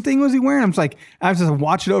fucking thing was he wearing? I'm just like, I have to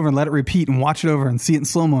watch it over and let it repeat and watch it over and see it in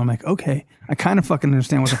slow-mo. I'm like, okay, I kind of fucking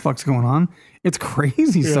understand what the fuck's going on. It's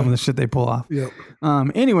crazy some of the shit they pull off. Yep.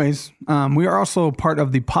 Anyways, we are also part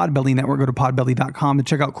of the Podbelly Network. Go to podbelly.com to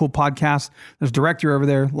check out cool podcasts. There's Directory over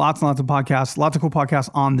there. Lots and lots of podcasts. Lots of cool podcasts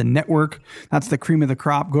on the network. That's the cream of the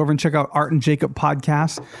crop. Go over and check out Art and Jacob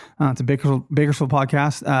podcast. It's a Bakersfield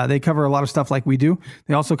podcast. They cover a lot of stuff like we do.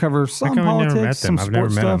 They also cover some come I've never met politics, them? some I've never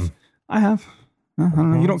sports met stuff. them. I have. I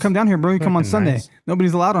don't know. You don't come down here, bro. You come on Fucking Sunday. nice.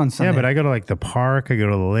 Nobody's allowed on Sunday. Yeah, but I go to like the park, I go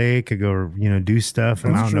to the lake, I go, do stuff.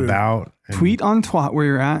 I'm That's out and true. about. And Tweet on Twat where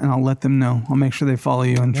you're at, and I'll let them know. I'll make sure they follow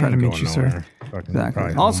you and try to ain't meet going you, sir. nowhere. Fucking Exactly.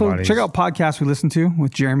 probably Also, homebodies. check out podcasts we listen to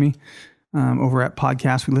with Jeremy over at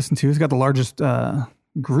Podcasts We Listen To. He's got the largest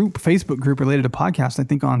Facebook group related to podcasts, I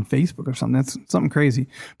think, on Facebook or something. That's something crazy.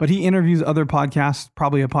 But he interviews other podcasts,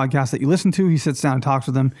 probably a podcast that you listen to. He sits down and talks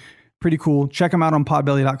with them. Pretty cool. Check them out on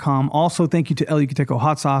podbelly.com. Also, thank you to El Yucateco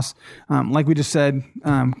Hot Sauce. Like we just said,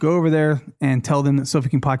 go over there and tell them that Sofa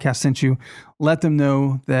King Podcast sent you. Let them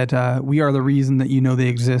know that we are the reason that you know they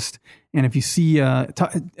exist. And if you see El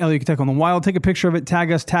Yucateco in the wild, take a picture of it,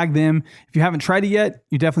 tag us, tag them. If you haven't tried it yet,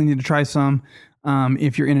 you definitely need to try some.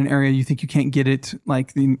 If you're in an area you think you can't get it,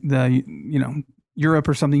 like the Europe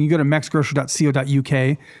or something, you go to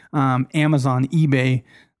mexgrocery.co.uk, Amazon, eBay,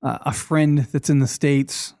 a friend that's in the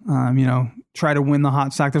States, try to win the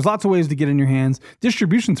hot sack. There's lots of ways to get in your hands.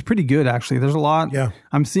 Distribution's pretty good, actually. There's a lot. Yeah.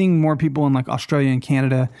 I'm seeing more people in like Australia and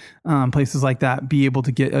Canada, places like that, be able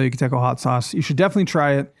to get El Yucateco hot sauce. You should definitely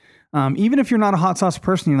try it. Even if you're not a hot sauce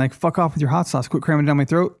person, you're like, fuck off with your hot sauce, quit cramming it down my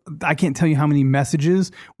throat. I can't tell you how many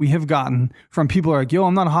messages we have gotten from people who are like, yo,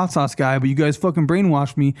 I'm not a hot sauce guy, but you guys fucking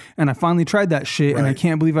brainwashed me. And I finally tried that shit. And I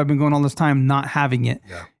can't believe I've been going all this time not having it.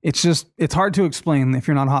 Yeah. It's hard to explain if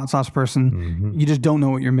you're not a hot sauce person. You just don't know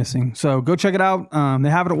what you're missing. So go check it out. They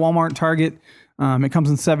have it at Walmart, Target. It comes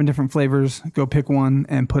in 7 different flavors. Go pick one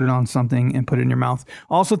and put it on something and put it in your mouth.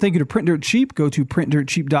 Also, thank you to Print Dirt Cheap. Go to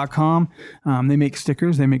printdirtcheap.com. They make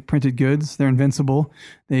stickers. They make printed goods. They're invincible.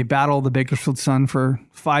 They battle the Bakersfield Sun for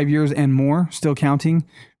 5 years and more, still counting.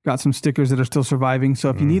 Got some stickers that are still surviving. So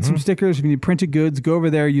if you need some stickers, if you need printed goods, go over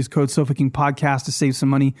there. Use code SofaKing Podcast to save some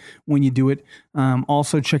money when you do it.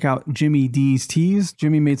 Also, check out Jimmy D's Tees.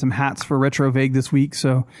 Jimmy made some hats for Retro Vague this week.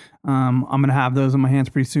 So I'm going to have those in my hands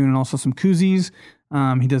pretty soon. And also some koozies.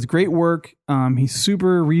 He does great work. He's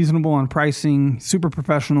super reasonable on pricing, super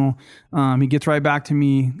professional. He gets right back to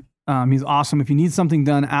me. He's awesome. If you need something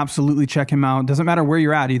done, absolutely check him out. Doesn't matter where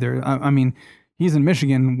you're at either. I mean, he's in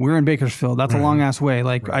Michigan. We're in Bakersfield. That's a long ass way.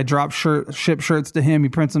 Like I drop ship shirts to him. He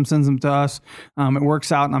prints them, sends them to us. It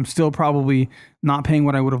works out, and I'm still probably not paying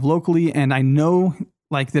what I would have locally. And I know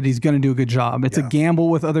like that he's going to do a good job. It's a gamble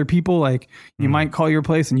with other people. Like you might call your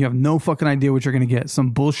place and you have no fucking idea what you're going to get. Some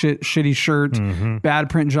bullshit, shitty shirt, bad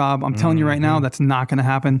print job. I'm telling you right now, that's not going to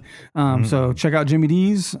happen. So check out Jimmy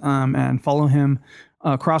D's and follow him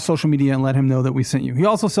across social media and let him know that we sent you. He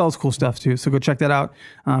also sells cool stuff too. So go check that out.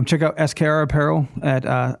 Check out SKR Apparel at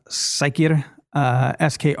Suiker,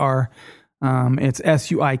 SKR. It's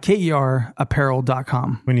SUIKER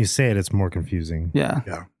apparel.com. When you say it, it's more confusing. Yeah.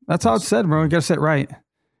 That's how it's said, bro. You got to say it right.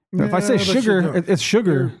 If I say sugar, it's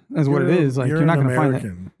sugar is what it is. Like you're not going to find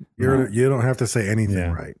it. You don't have to say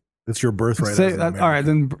anything right. It's your birthright. All right,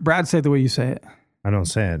 then Brad, say it the way you say it. I don't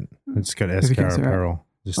say it. It's got SKR Apparel.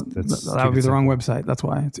 That would be the wrong website. That's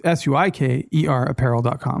why. It's SUIKER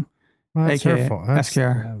apparel.com. Well, that's AKA her fault.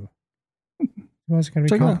 SKR. It's going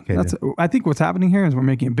to be complicated. I think what's happening here is we're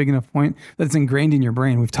making a big enough point that it's ingrained in your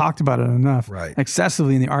brain. We've talked about it enough,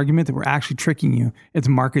 excessively in the argument that we're actually tricking you. It's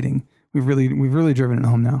marketing. We've really driven it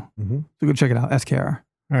home now. So go check it out. SKR.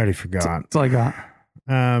 I already forgot. That's all I got.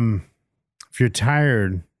 If you're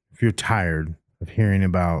tired of hearing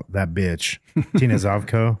about that bitch, Tina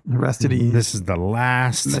Zovko, Arrested Eve. This is the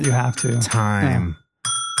last that you have to time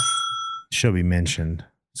she'll be mentioned.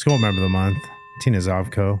 School member of the month, Tina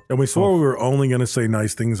Zovko. And we swore we were only going to say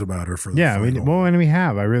nice things about her for the final. And we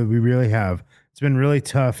have. We really have. It's been really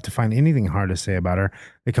tough to find anything hard to say about her.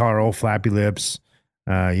 They call her old flappy lips,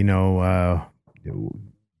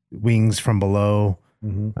 wings from below,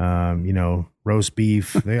 roast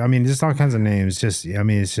beef. Just all kinds of names. It's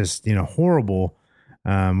just horrible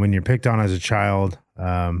when you're picked on as a child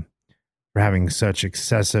for having such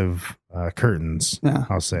excessive curtains.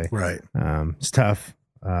 I'll say. Right. It's tough.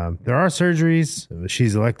 There are surgeries.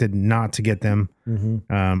 She's elected not to get them.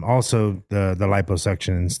 Also, the liposuction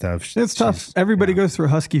and stuff. It's tough. Everybody goes through a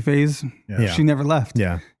husky phase. Yeah. She never left.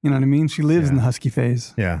 Yeah. You know what I mean? She lives in the husky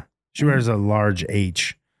phase. Yeah. She wears a large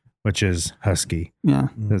H, which is husky. Yeah.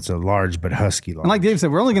 It's a large but husky large. And like Dave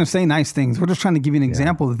said, we're only going to say nice things. We're just trying to give you an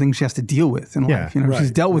example of the things she has to deal with in life.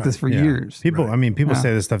 She's dealt with this for years. People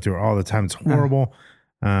say this stuff to her all the time. It's horrible.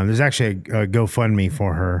 There's actually a GoFundMe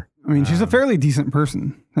for her. She's a fairly decent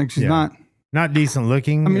person. Like she's not decent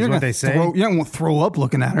looking. Is what they say. You don't want to throw up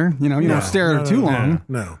looking at her. You don't stare at her too long.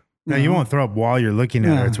 No, you won't throw up while you're looking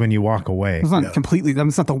at her. It's when you walk away. It's not completely.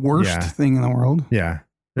 It's not the worst thing in the world. Yeah,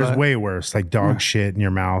 there's way worse, like dog shit in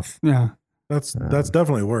your mouth. Yeah, that's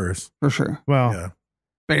definitely worse for sure. Well,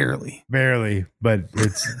 barely, but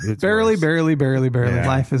it's barely. Yeah.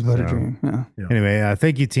 Life is but a dream. Yeah. Anyway,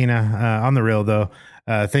 thank you, Tina. On the real though.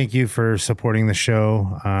 Thank you for supporting the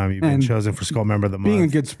show. You've been chosen for Skull Member of the Month. Being a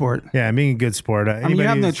good sport. Yeah, being a good sport. You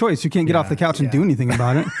have no choice. You can't get off the couch and do anything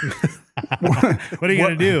about it. What are you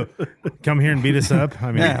going to do? Come here and beat us up?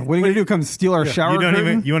 What are you going to do? Come steal our shower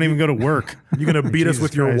curtain? You won't even go to work. You're going to beat us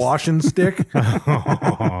with your washing stick?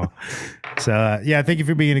 So, thank you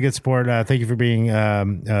for being a good sport. Thank you for being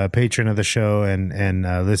a patron of the show and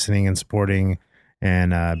listening and supporting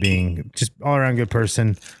and being just all around good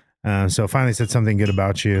person. So finally said something good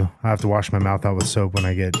about you. I have to wash my mouth out with soap when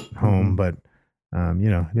I get home, but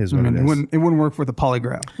it is what it is. It wouldn't work with a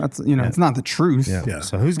polygraph. That's it's not the truth. Yeah.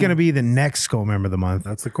 So who's going to be the next Skull Member of the Month?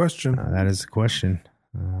 That's the question. That is the question.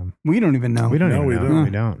 We don't even know. We don't.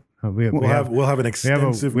 We'll have an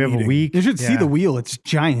extensive. We have a week. You should see the wheel. It's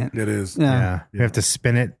giant. It is. Yeah. We have to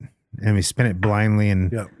spin it, and we spin it blindly.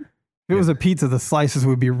 And if it was a pizza, the slices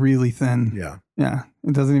would be really thin. Yeah. Yeah.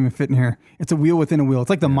 It doesn't even fit in here. It's a wheel within a wheel. It's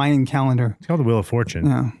like the Mayan calendar. It's called the Wheel of Fortune.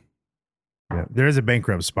 Yeah. There is a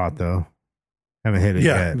bankrupt spot though. Haven't hit it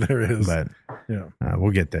yet. Yeah, there is. But we'll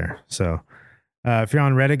get there. So if you're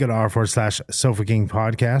on Reddit, go to r/Sofa King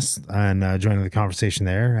Podcast and join the conversation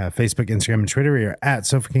there. Facebook, Instagram, and Twitter, we are at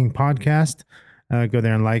Sofa King Podcast. Go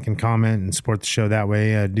there and like and comment and support the show that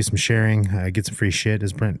way. Do some sharing, get some free shit,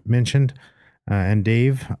 as Brent mentioned. And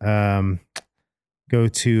Dave, Go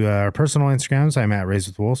to our personal Instagrams. I'm at Raised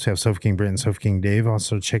with Wolves. We have Sofa King Brit and Sofa King Dave.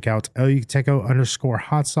 Also check out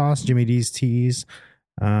 _hot sauce, Jimmy D's Tees,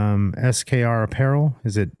 SKR Apparel.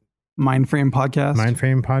 Is it Mindframe Podcast?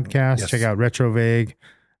 Mindframe Podcast. Yes. Check out Retrovag,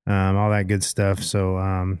 all that good stuff. So,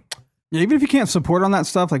 Yeah, even if you can't support on that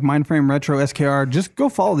stuff like Mindframe, Retro, SKR, just go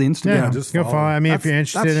follow the Instagram. yeah, just go follow. follow. I mean, if That's- you're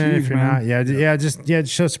interested that's in it, huge, if you're man. not,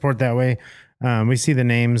 just show support that way. We see the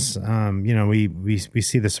names. We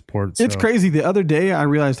see the support. It's so- crazy. The other day, I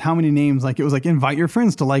realized how many names, like it was like invite your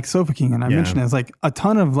friends to like Sofa King. And I Yeah. mentioned it. It's like a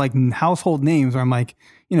ton of like household names where I'm like,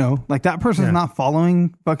 like that person's Yeah. not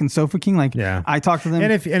following fucking Sofa King. Like Yeah. I talk to them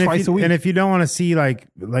twice a week. And if you don't want to see like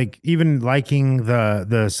even liking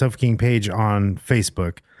the Sofa King page on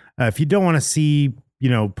Facebook, if you don't want to see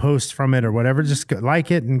posts from it or whatever, just go,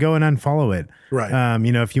 like it and go and unfollow it. Right.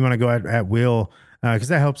 If you want to go at will, because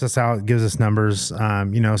that helps us out, gives us numbers.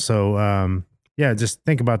 So just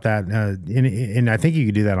think about that. And I think you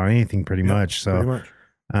could do that on anything pretty much. So Pretty much.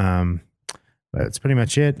 but that's pretty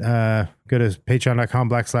much it. Go to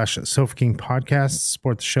patreon.com/Sofa King Podcast.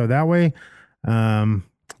 Support the show that way.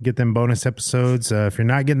 Get them bonus episodes. If you're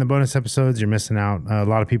not getting the bonus episodes, you're missing out. A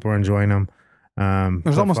lot of people are enjoying them.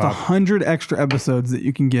 There's almost 100 extra episodes that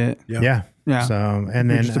you can get. Yeah. Yeah. So, and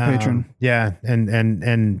You're then, just a patron. yeah.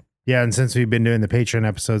 And since we've been doing the Patreon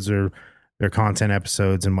episodes, they're content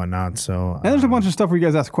episodes and whatnot. So, And there's a bunch of stuff where you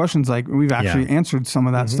guys ask questions. Like we've actually Yeah. answered some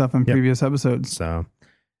of that stuff in Yep. previous episodes. So,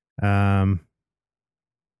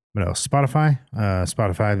 what else? Spotify,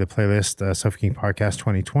 the playlist, Sofa King Podcast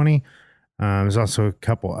 2020. There's also a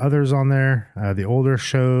couple others on there, the older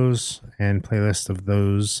shows and playlist of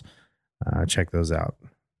those. Check those out.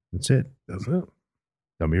 That's it. That's it.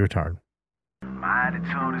 Don't be retarded. My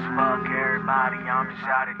attitude is fuck everybody, I'm just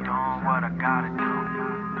out here doing what I gotta do.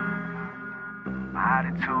 My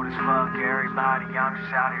attitude is fuck everybody, I'm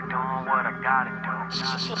just out here doing what I gotta do.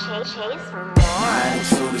 My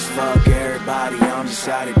attitude is fuck everybody, I'm just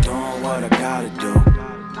out here doing what I gotta do.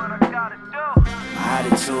 My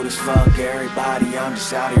attitude is fuck everybody, I'm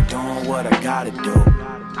just out here doing what I gotta do.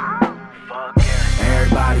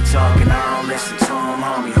 Everybody talking, I don't listen to them,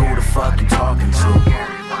 homie, who the fuck you talking to?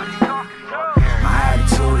 My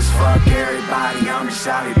attitude is fuck everybody, I'm just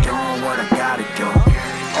out here doing what I gotta do.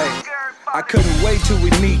 Hey, I couldn't wait till we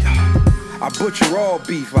meet. I butcher all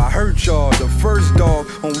beef, I hurt y'all. The first dog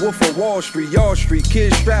on Wolf of Wall Street, Y'all Street.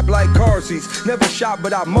 Kids strapped like car seats. Never shot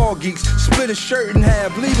but I mall geeks. Split a shirt in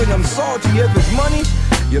half, leaving them salty. If it's money,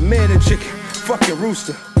 your man and chicken, fucking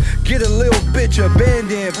rooster. Get a little bitch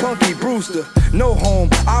abandoned, Punky Brewster. No home,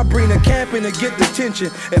 I bring the camp in to get detention.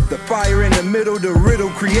 If the fire in the middle, the riddle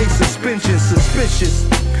creates suspension. Suspicious,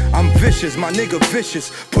 I'm vicious, my nigga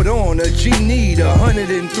vicious. Put on a G need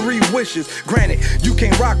 103 wishes. Granted, you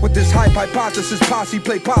can't rock with this hype hypothesis. Posse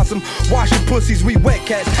play possum, washing pussies, we wet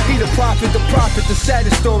cats. He the prophet, the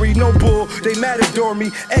saddest story. No bull, they mad adore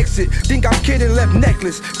me. Exit, think I'm kidding, left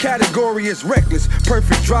necklace. Category is reckless,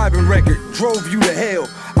 perfect driving record. Drove you to hell.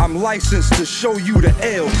 I'm licensed to show you the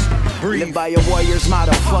L's. Breathe. Live by your warrior's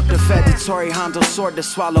motto. Fuck the Fedatory Hondo sword to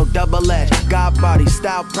swallow double edge. God body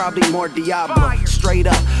style, probably more Diablo. Straight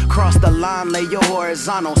up, cross the line, lay your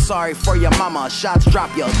horizontal. Sorry for your mama. Shots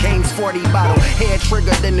drop your Kane's 40 bottle. Head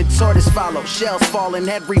triggered, then the tortoise follow. Shells falling,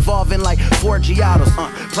 head revolving like 4 Giottos.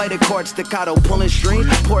 Play the chord staccato, pulling string.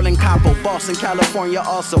 Portland, Capo, Boston, California,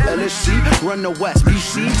 also LSC. Run the West,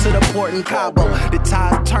 BC to the port in Cabo. The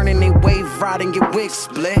tides turning, they wave riding, get wig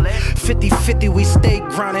split. 50-50, we stay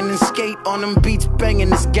grinding and skate on them beats, banging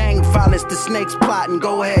this gang violence, the snakes plotting.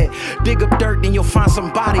 Go ahead, dig up dirt, then you'll find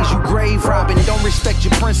some bodies. You grave robbing, don't respect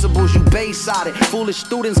your principles, you base-sided. Foolish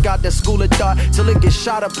students got that school of thought till it gets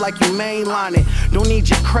shot up like you mainline it. Don't need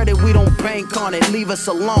your credit, we don't bank on it. Leave us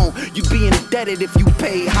alone, you be indebted if you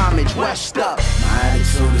pay homage. West up. My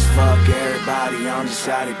attitude is fuck everybody, I'm just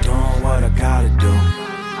out here doing what I gotta do.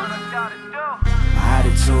 My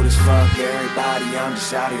attitude is fuck everybody, I'm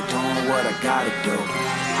just out here doing what I gotta do.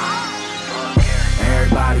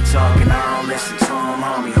 Everybody talking, I don't listen to them,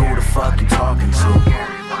 homie, who the fuck you talking to?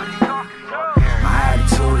 My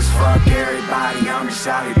attitude is fuck everybody, I'm just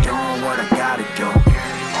out here doing what I gotta do.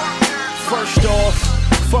 First off,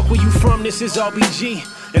 fuck where you from, this is RBG.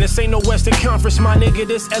 And this ain't no Western Conference, my nigga,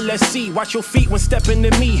 this LSC. Watch your feet when stepping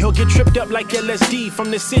to me. He'll get tripped up like LSD from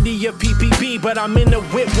the city of PPB. But I'm in the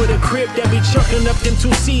whip with a crib that be chunking up them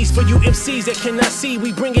 2 C's. For you MCs that cannot see,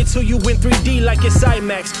 we bring it to you in 3D like it's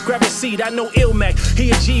IMAX. Grab a seat, I know Ilmac.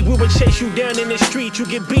 He a G, we would chase you down in the street. You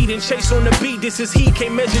get beat and chase on the beat. This is heat,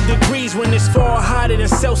 can't measure degrees when it's far hotter than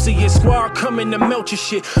Celsius. Squad coming to melt your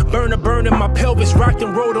shit. Burn my pelvis, rocked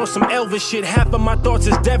and rolled on some Elvis shit. Half of my thoughts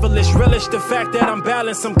is devilish. Relish the fact that I'm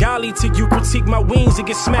balanced some golly till you critique my wings and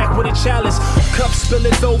get smacked with a chalice. Cup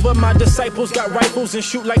spilleth over, my disciples got rifles and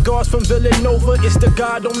shoot like guards from Villanova. It's the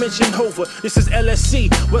God, don't mention Hova. This is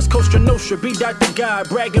LSC, West Coast Nostra, be Dr. God,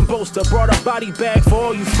 brag and boaster. Brought a body bag for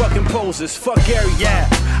all you fucking posers. Fuck Gary, yeah.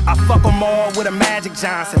 I fuck them all with a Magic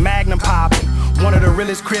Johnson, Magnum poppin'. One of the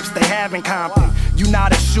realest Crips they have in Compton. You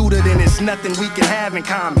not a shooter, then it's nothing we can have in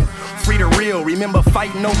common. Free the real, remember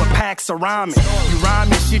fighting over packs of ramen. You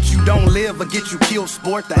rhyming shit you don't live or get you killed,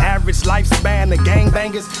 sport. The average lifespan of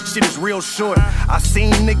gangbangers, shit is real short. I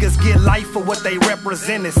seen niggas get life for what they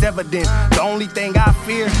represent, it's evident. The only thing I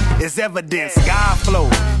fear is evidence. God flow,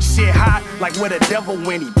 shit hot like where the devil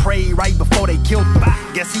went. He prayed right before they killed him.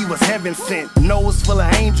 Guess he was heaven sent, nose full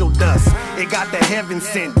of angel dust. It got the heaven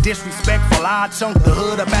sent, disrespectful. I chunk the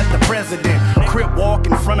hood up at the president. Crip walk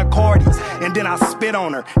in front of Cardi's, and then I spit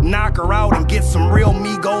on her, knock her out and get some real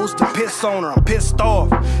Migos to piss on her. I'm pissed off.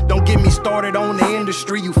 Don't get me started on the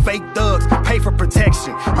industry, you fake thugs. Pay for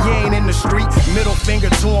protection, you ain't in the street. Middle finger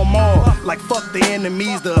to them all, like fuck the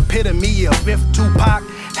enemies. The epitome of if Tupac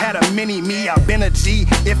had a mini me, I been a G.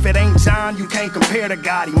 If it ain't John, you can't compare to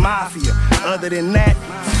Gotti. Mafia. Other than that,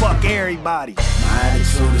 fuck everybody. My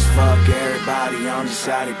attitude is fuck everybody. I'm just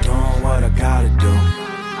out here doing what I gotta do.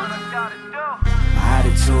 My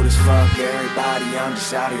attitude is fuck everybody. I'm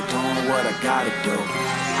just out here doing what I gotta do.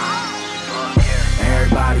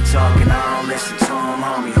 Everybody talking, I don't listen to them,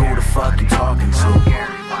 homie. Who the fuck you talking to?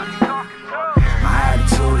 My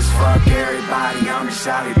attitude is fuck everybody. I'm just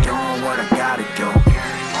out here